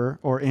flavor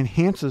or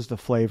enhances the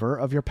flavor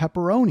of your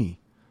pepperoni.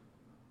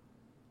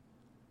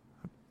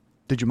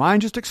 Did your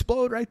mind just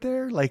explode right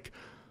there? Like,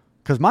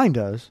 cause mine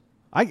does.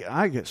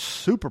 I get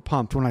super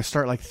pumped when I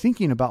start like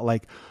thinking about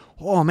like,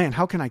 oh man,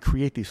 how can I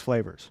create these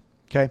flavors?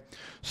 Okay.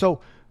 So,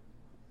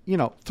 3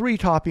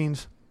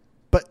 toppings,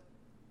 but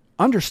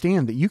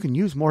understand that you can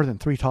use more than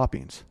 3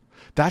 toppings.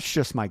 That's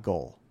just my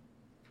goal.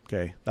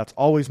 Okay. That's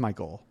always my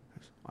goal.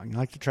 I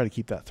like to try to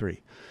keep that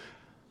 3.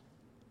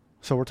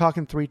 So we're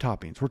talking 3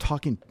 toppings. We're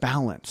talking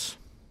balance.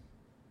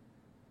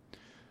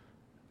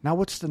 Now,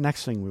 what's the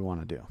next thing we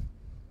want to do?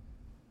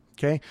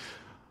 Okay.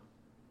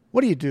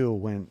 What do you do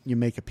when you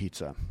make a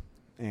pizza?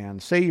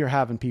 And say you're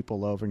having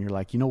people over and you're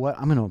like, you know what?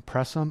 I'm going to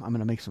impress them. I'm going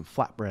to make some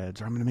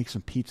flatbreads, or I'm going to make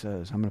some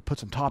pizzas. I'm going to put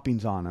some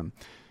toppings on them,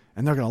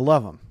 and they're going to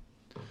love them.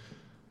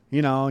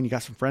 And you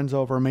got some friends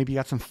over, or maybe you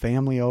got some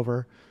family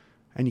over,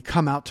 and you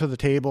come out to the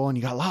table and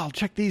you go, oh,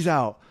 check these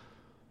out.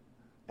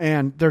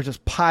 And they're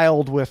just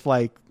piled with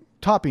like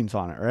toppings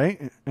on it,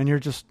 right? And you're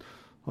just,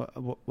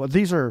 well,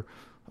 these are,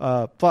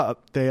 yeah,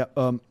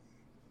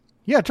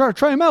 try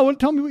them out.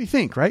 Tell me what you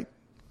think, right?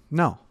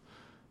 No,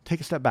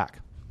 take a step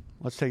back.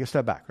 Let's take a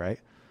step back, right?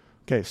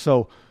 Okay,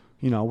 so,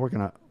 we're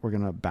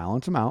gonna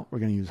balance them out. We're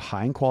gonna use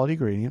high and quality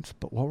ingredients,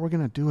 but what we're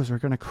gonna do is we're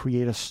gonna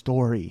create a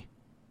story.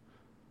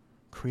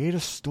 Create a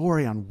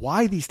story on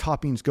why these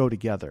toppings go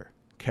together.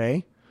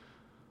 Okay.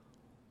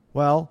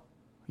 Well,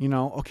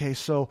 okay,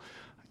 so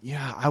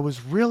yeah, I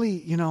was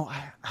really,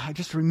 I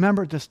just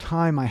remembered this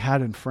time I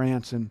had in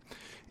France,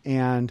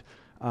 and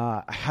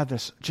I had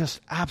this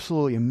just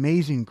absolutely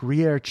amazing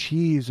Gruyere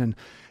cheese and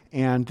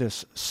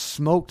this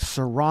smoked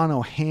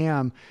Serrano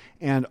ham.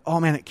 And oh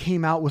man, it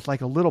came out with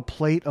like a little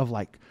plate of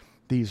like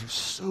these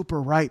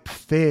super ripe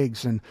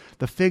figs, and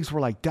the figs were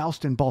like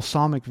doused in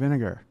balsamic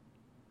vinegar.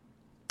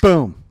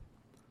 Boom.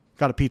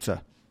 Got a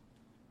pizza.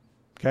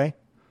 Okay.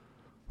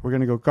 We're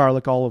going to go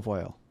garlic olive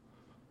oil,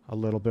 a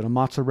little bit of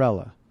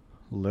mozzarella,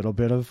 a little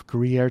bit of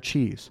Gruyere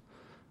cheese,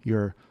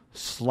 your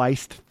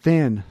sliced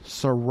thin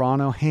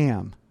Serrano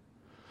ham,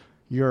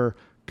 your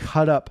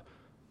cut up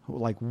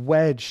like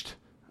wedged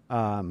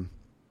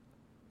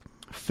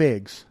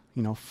figs,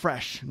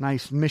 fresh,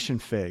 nice mission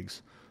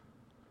figs.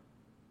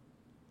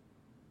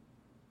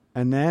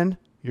 And then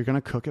you're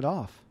going to cook it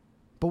off.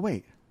 But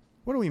wait,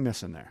 what are we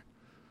missing there?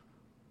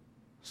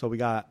 So we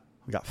got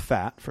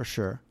fat for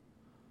sure.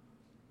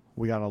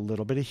 We got a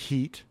little bit of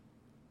heat.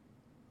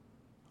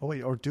 Oh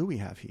wait, or do we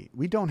have heat?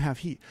 We don't have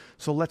heat.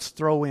 So let's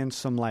throw in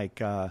some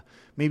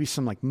maybe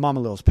some Mama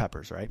Lil's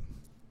peppers, right?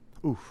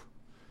 Oof.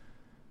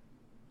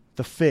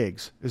 The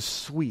figs is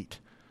sweet.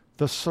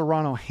 The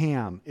Serrano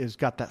ham is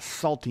got that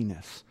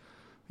saltiness.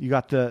 You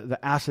got the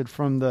acid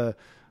from the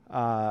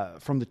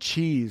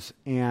cheese,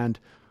 and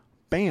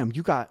bam,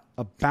 you got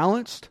a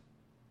balanced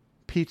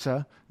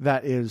pizza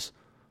that is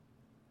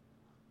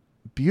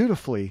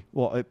beautifully,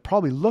 well, it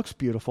probably looks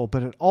beautiful,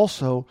 but it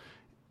also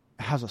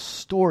has a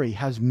story,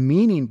 has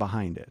meaning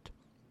behind it.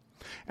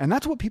 And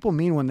that's what people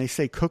mean when they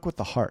say cook with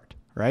the heart,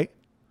 right?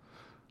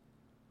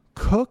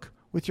 Cook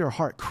with your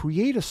heart.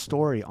 Create a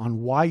story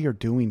on why you're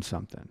doing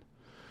something.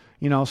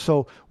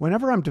 So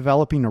whenever I'm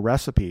developing a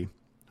recipe,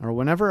 or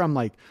whenever I'm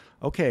like,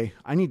 okay,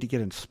 I need to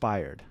get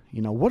inspired,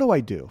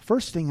 what do?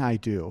 First thing I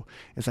do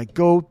is I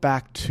go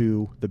back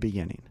to the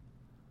beginning.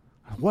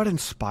 What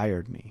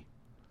inspired me?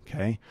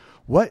 Okay.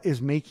 What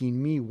is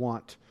making me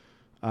want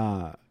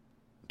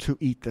to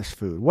eat this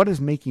food? What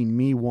is making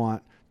me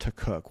want to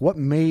cook? What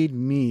made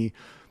me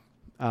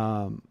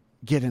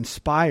get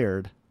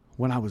inspired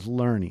when I was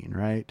learning,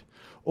 right?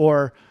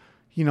 Or,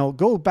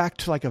 go back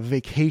to like a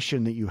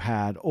vacation that you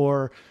had,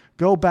 or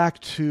go back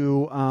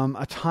to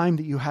a time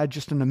that you had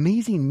just an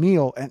amazing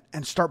meal,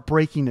 and start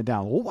breaking it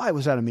down. Well, why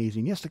was that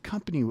amazing? Yes, the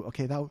company,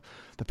 okay, the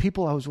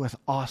people I was with,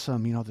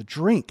 awesome. The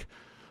drink.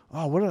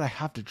 Oh, what did I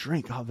have to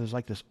drink? Oh, there's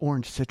like this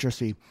orange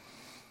citrusy.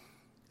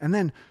 And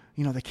then,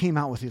 they came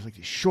out with these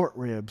short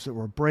ribs that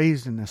were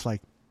braised in this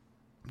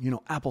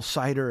apple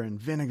cider and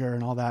vinegar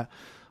and all that.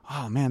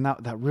 Oh man,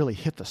 that really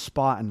hit the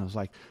spot, and it was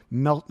like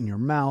melt in your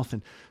mouth.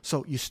 And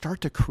so you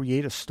start to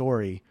create a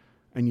story,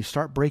 and you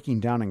start breaking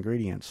down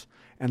ingredients.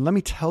 And let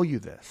me tell you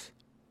this,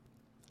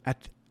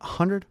 at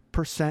 100%,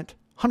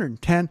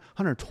 110,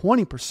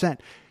 120%,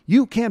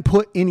 you can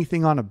put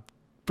anything on a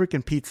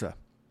freaking pizza.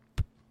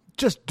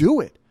 Just do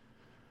it.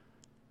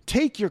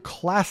 Take your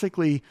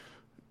classically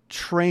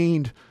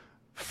trained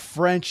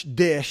French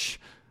dish,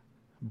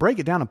 break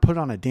it down and put it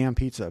on a damn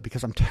pizza,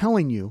 because I'm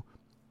telling you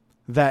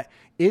that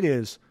it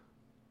is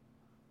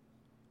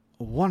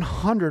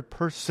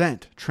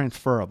 100%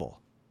 transferable.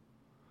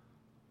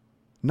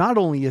 Not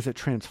only is it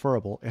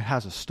transferable, it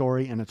has a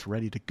story and it's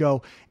ready to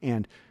go,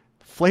 and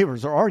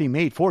flavors are already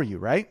made for you,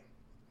 right?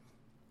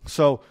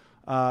 So,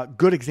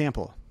 good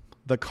example,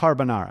 the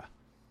carbonara.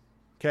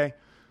 Okay?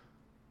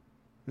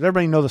 Does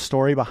everybody know the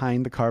story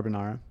behind the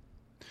carbonara?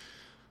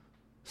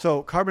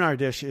 So, carbonara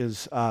dish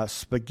is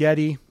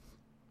spaghetti.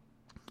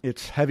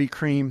 It's heavy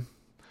cream.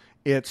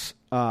 It's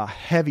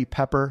heavy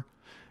pepper.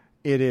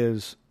 It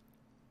is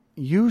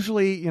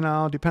usually,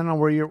 depending on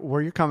where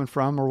you're coming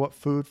from, or what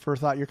food for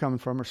thought you're coming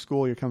from, or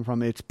school you're coming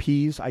from, it's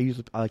peas. I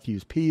like to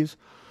use peas,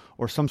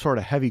 or some sort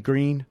of heavy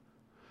green,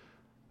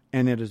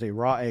 and it is a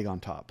raw egg on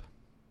top.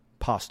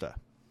 Pasta.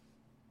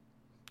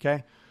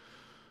 Okay?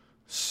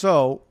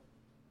 So,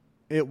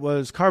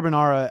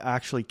 carbonara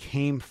actually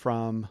came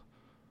from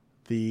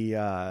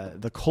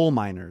the coal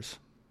miners.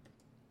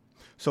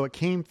 So it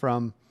came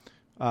from,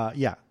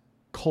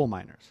 coal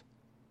miners.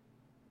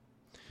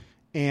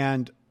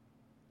 And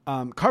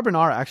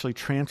carbonara actually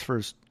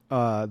transfers,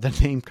 the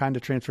name kind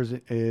of transfers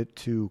it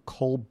to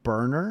coal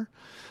burner.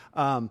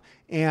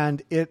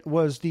 And it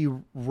was the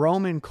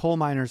Roman coal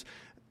miners.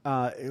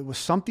 It was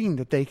something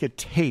that they could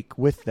take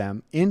with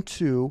them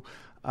into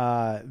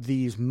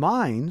these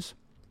mines,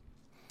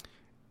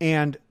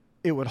 and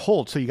it would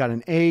hold. So you got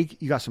an egg,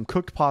 you got some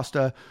cooked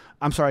pasta.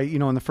 I'm sorry,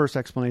 in the first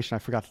explanation, I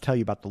forgot to tell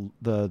you about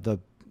the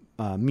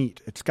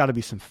meat. It's got to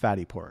be some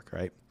fatty pork,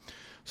 right?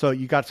 So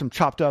you got some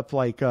chopped up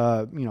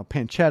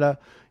pancetta.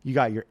 You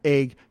got your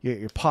egg, you got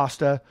your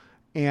pasta,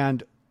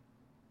 and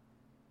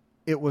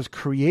it was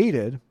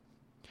created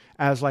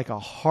as like a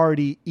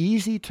hearty,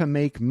 easy to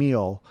make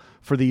meal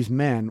for these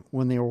men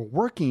when they were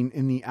working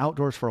in the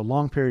outdoors for a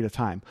long period of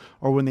time,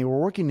 or when they were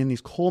working in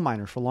these coal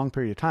miners for a long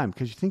period of time.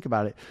 Because you think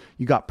about it,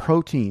 you got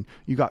protein,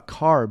 you got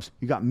carbs,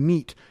 you got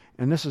meat,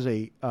 and this is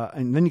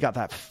and then you got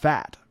that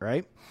fat,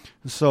 right?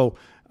 So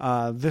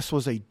this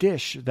was a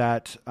dish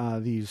that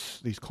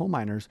these coal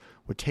miners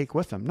would take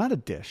with them. Not a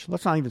dish.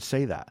 Let's not even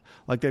say that.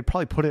 Like they'd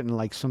probably put it in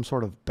like some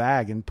sort of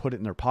bag and put it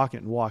in their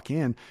pocket and walk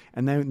in,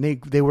 and then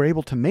they were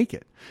able to make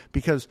it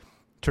because,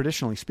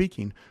 traditionally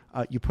speaking,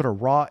 you put a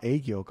raw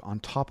egg yolk on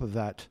top of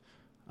that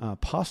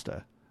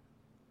pasta,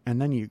 and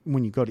then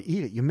when you go to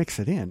eat it, you mix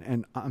it in.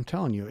 And I'm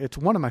telling you, it's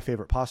one of my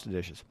favorite pasta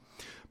dishes.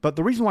 But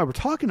the reason why we're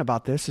talking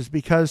about this is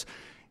because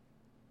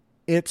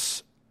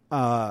it's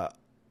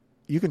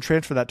you can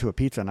transfer that to a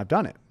pizza, and I've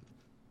done it.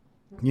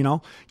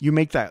 You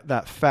make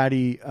that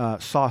fatty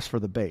sauce for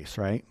the base,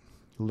 right?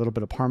 a little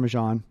bit of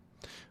Parmesan,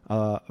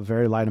 a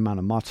very light amount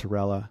of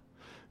mozzarella.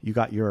 You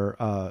got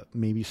your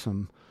maybe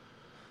some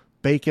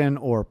bacon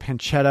or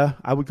pancetta.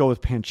 I would go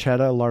with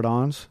pancetta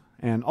lardons.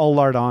 And all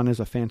lardon is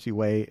a fancy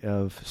way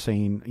of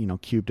saying,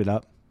 cubed it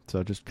up.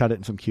 So just cut it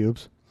in some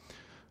cubes.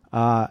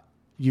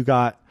 You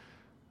got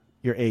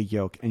your egg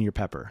yolk and your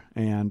pepper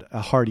and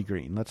a hearty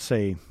green.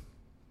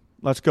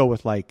 Let's go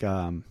with like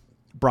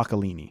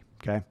broccolini.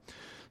 Okay.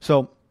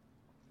 So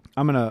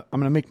I'm going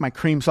to make my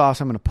cream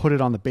sauce. I'm going to put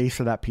it on the base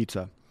of that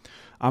pizza.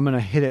 I'm going to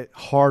hit it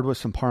hard with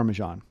some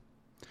Parmesan.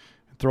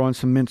 Throw in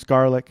some minced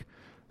garlic,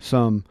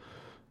 some,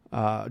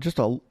 just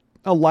a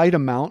light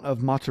amount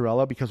of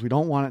mozzarella because we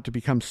don't want it to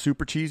become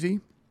super cheesy,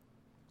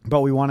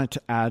 but we want it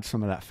to add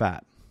some of that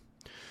fat.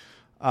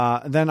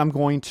 Then I'm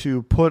going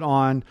to put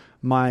on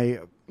my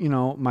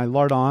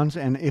lardons,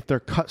 and if they're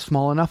cut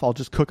small enough, I'll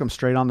just cook them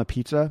straight on the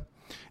pizza.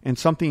 And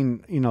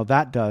something,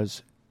 that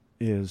does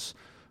is,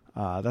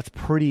 that's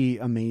pretty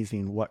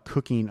amazing what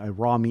cooking a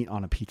raw meat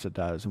on a pizza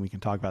does. And we can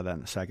talk about that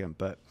in a second,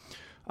 but,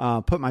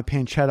 put my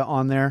pancetta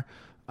on there.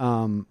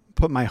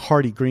 Put my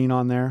hearty green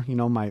on there,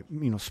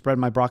 spread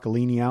my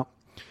broccolini out,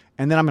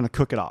 and then I'm going to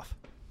cook it off.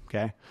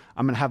 Okay.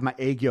 I'm going to have my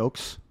egg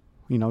yolks,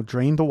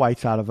 drain the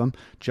whites out of them,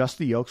 just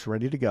the yolks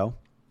ready to go.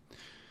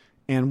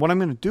 And what I'm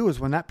going to do is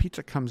when that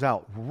pizza comes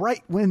out,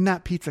 right when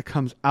that pizza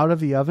comes out of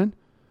the oven,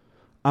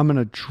 I'm going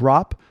to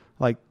drop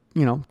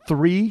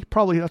three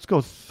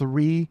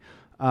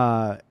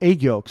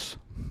egg yolks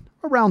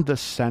around the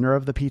center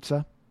of the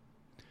pizza.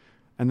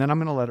 And then I'm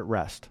going to let it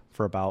rest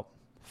for about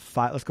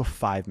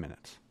 5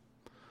 minutes.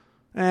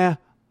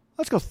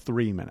 Let's go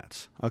 3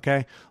 minutes.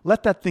 Okay.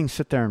 Let that thing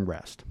sit there and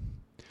rest.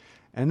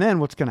 And then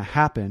what's going to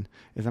happen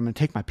is I'm going to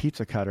take my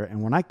pizza cutter,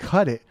 and when I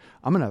cut it,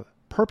 I'm going to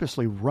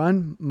purposely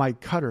run my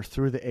cutter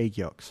through the egg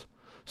yolks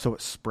so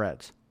it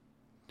spreads.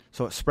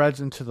 So it spreads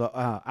into the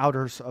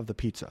outers of the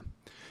pizza.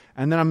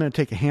 And then I'm going to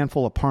take a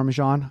handful of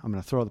Parmesan. I'm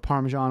going to throw the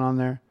Parmesan on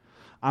there.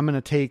 I'm going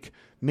to take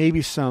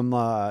maybe some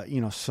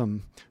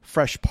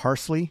fresh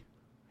parsley,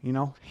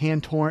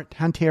 hand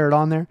tear it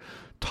on there.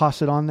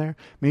 Toss it on there.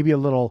 Maybe a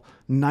little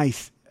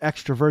nice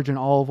extra virgin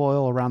olive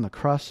oil around the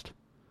crust.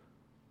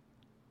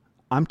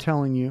 I'm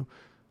telling you,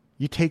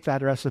 you take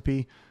that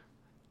recipe,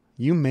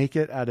 you make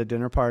it at a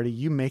dinner party,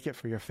 you make it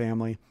for your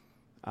family.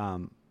 I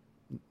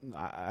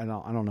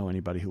don't know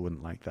anybody who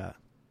wouldn't like that.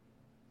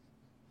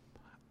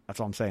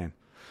 That's all I'm saying.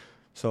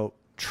 So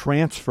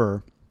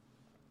transfer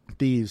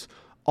these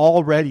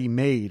already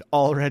made,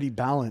 already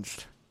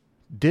balanced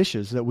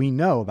dishes that we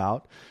know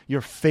about, your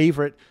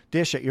favorite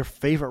dish at your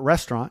favorite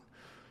restaurant,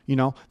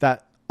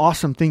 that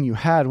awesome thing you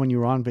had when you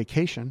were on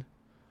vacation,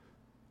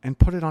 and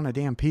put it on a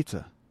damn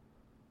pizza.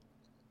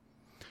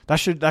 That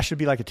should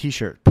be like a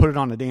t-shirt. Put it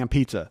on a damn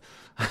pizza.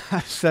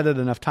 I've said it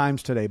enough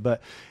times today,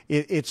 but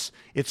it's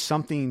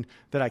something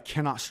that I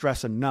cannot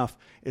stress enough,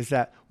 is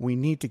that we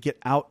need to get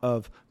out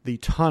of the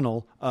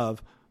tunnel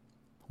of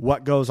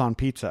what goes on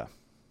pizza.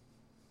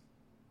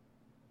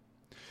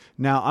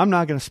 Now, I'm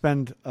not going to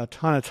spend a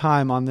ton of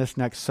time on this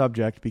next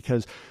subject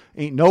because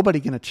ain't nobody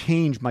going to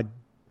change my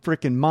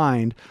freaking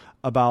mind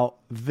about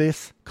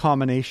this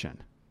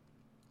combination.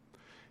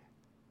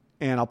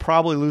 And I'll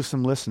probably lose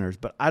some listeners,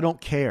 but I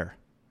don't care.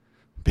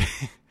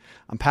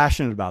 I'm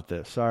passionate about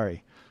this.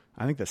 Sorry.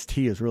 I think this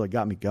tea has really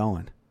got me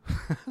going.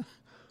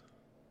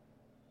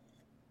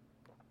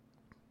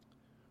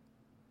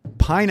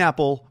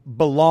 Pineapple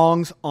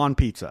belongs on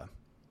pizza.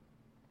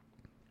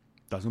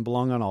 Doesn't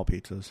belong on all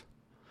pizzas,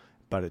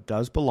 but it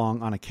does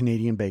belong on a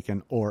Canadian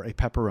bacon or a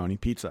pepperoni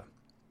pizza.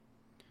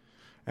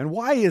 And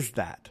why is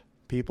that,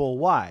 people?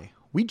 Why?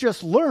 We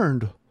just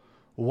learned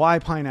why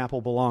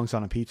pineapple belongs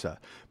on a pizza.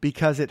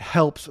 Because it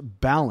helps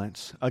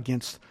balance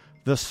against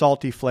the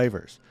salty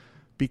flavors.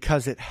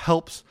 Because it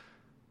helps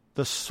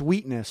the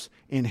sweetness,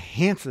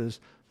 enhances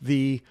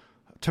the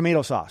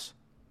tomato sauce.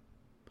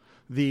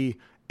 The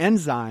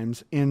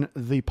enzymes in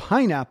the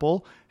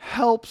pineapple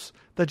helps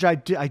the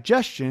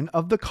digestion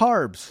of the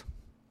carbs.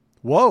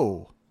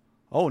 Whoa.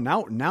 Oh,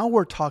 now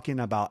we're talking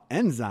about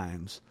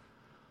enzymes.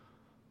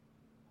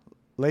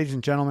 Ladies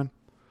and gentlemen,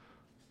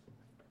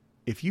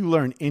 if you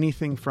learn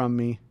anything from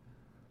me,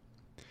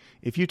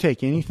 if you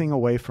take anything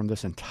away from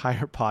this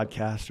entire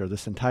podcast or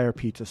this entire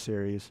pizza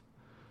series,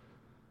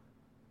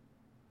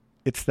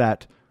 it's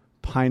that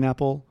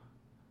pineapple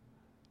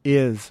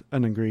is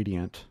an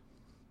ingredient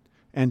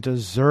and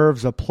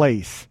deserves a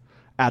place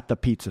at the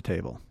pizza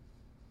table.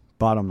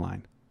 Bottom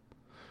line.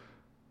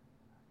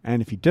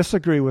 And if you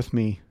disagree with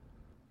me,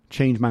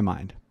 change my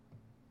mind.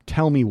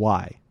 Tell me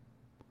why.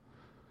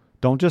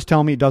 Don't just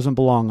tell me it doesn't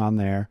belong on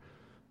there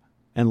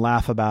and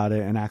laugh about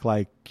it and act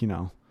like,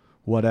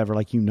 whatever,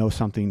 like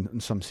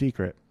something, some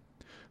secret.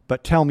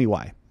 But tell me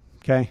why,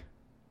 okay?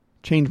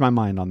 Change my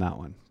mind on that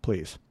one,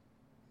 please.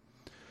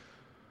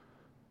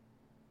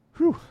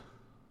 Whew.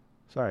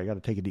 Sorry, I got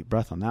to take a deep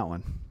breath on that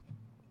one.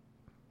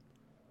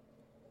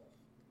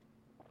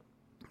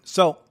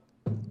 So,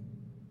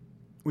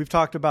 we've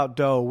talked about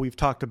dough. We've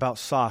talked about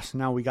sauce.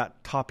 Now we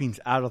got toppings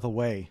out of the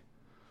way.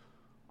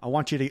 I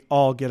want you to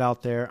all get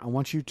out there. I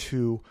want you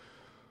to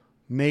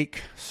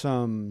make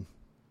some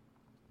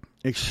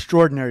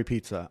extraordinary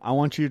pizza. I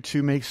want you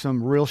to make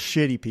some real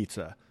shitty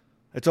pizza.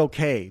 It's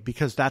okay,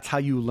 because that's how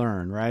you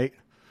learn, right?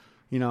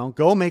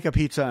 Go make a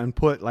pizza and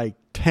put like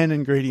 10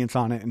 ingredients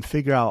on it and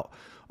figure out,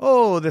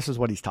 oh, this is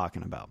what he's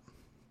talking about.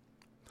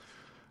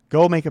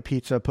 Go make a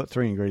pizza, put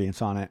 3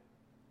 ingredients on it,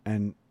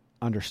 and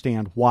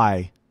understand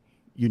why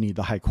you need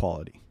the high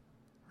quality,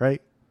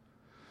 right?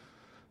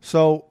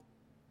 So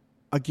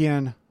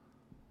again,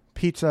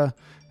 pizza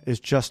is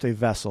just a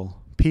vessel.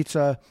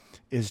 Pizza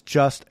is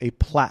just a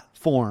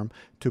platform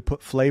to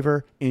put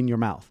flavor in your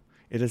mouth.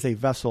 It is a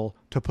vessel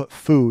to put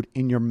food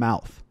in your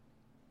mouth.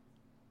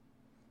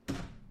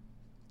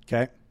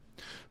 Okay?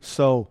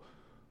 So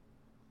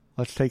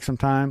let's take some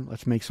time.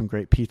 Let's make some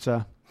great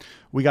pizza.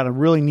 We got a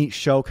really neat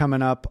show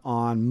coming up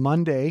on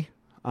Monday.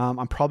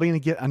 I'm probably going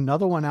to get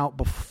another one out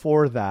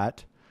before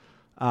that.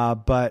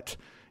 But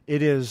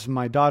it is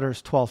my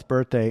daughter's 12th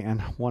birthday,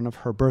 and one of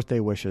her birthday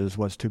wishes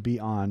was to be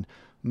on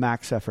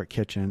Max Effort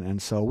Kitchen.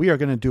 And so we are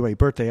going to do a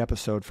birthday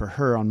episode for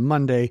her on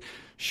Monday.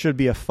 Should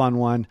be a fun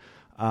one.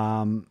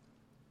 And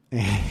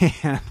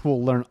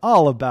we'll learn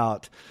all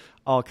about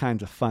all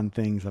kinds of fun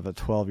things of a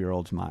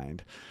 12-year-old's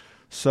mind.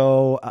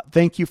 So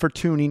thank you for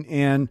tuning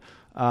in.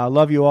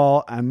 Love you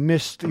all. I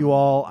missed you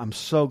all. I'm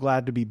so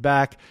glad to be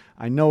back.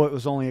 I know it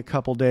was only a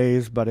couple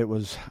days, but it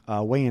was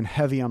weighing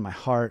heavy on my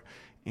heart.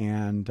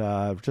 And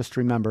just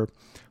remember,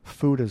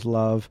 food is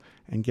love,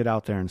 and get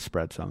out there and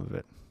spread some of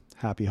it.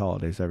 Happy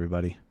holidays,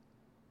 everybody.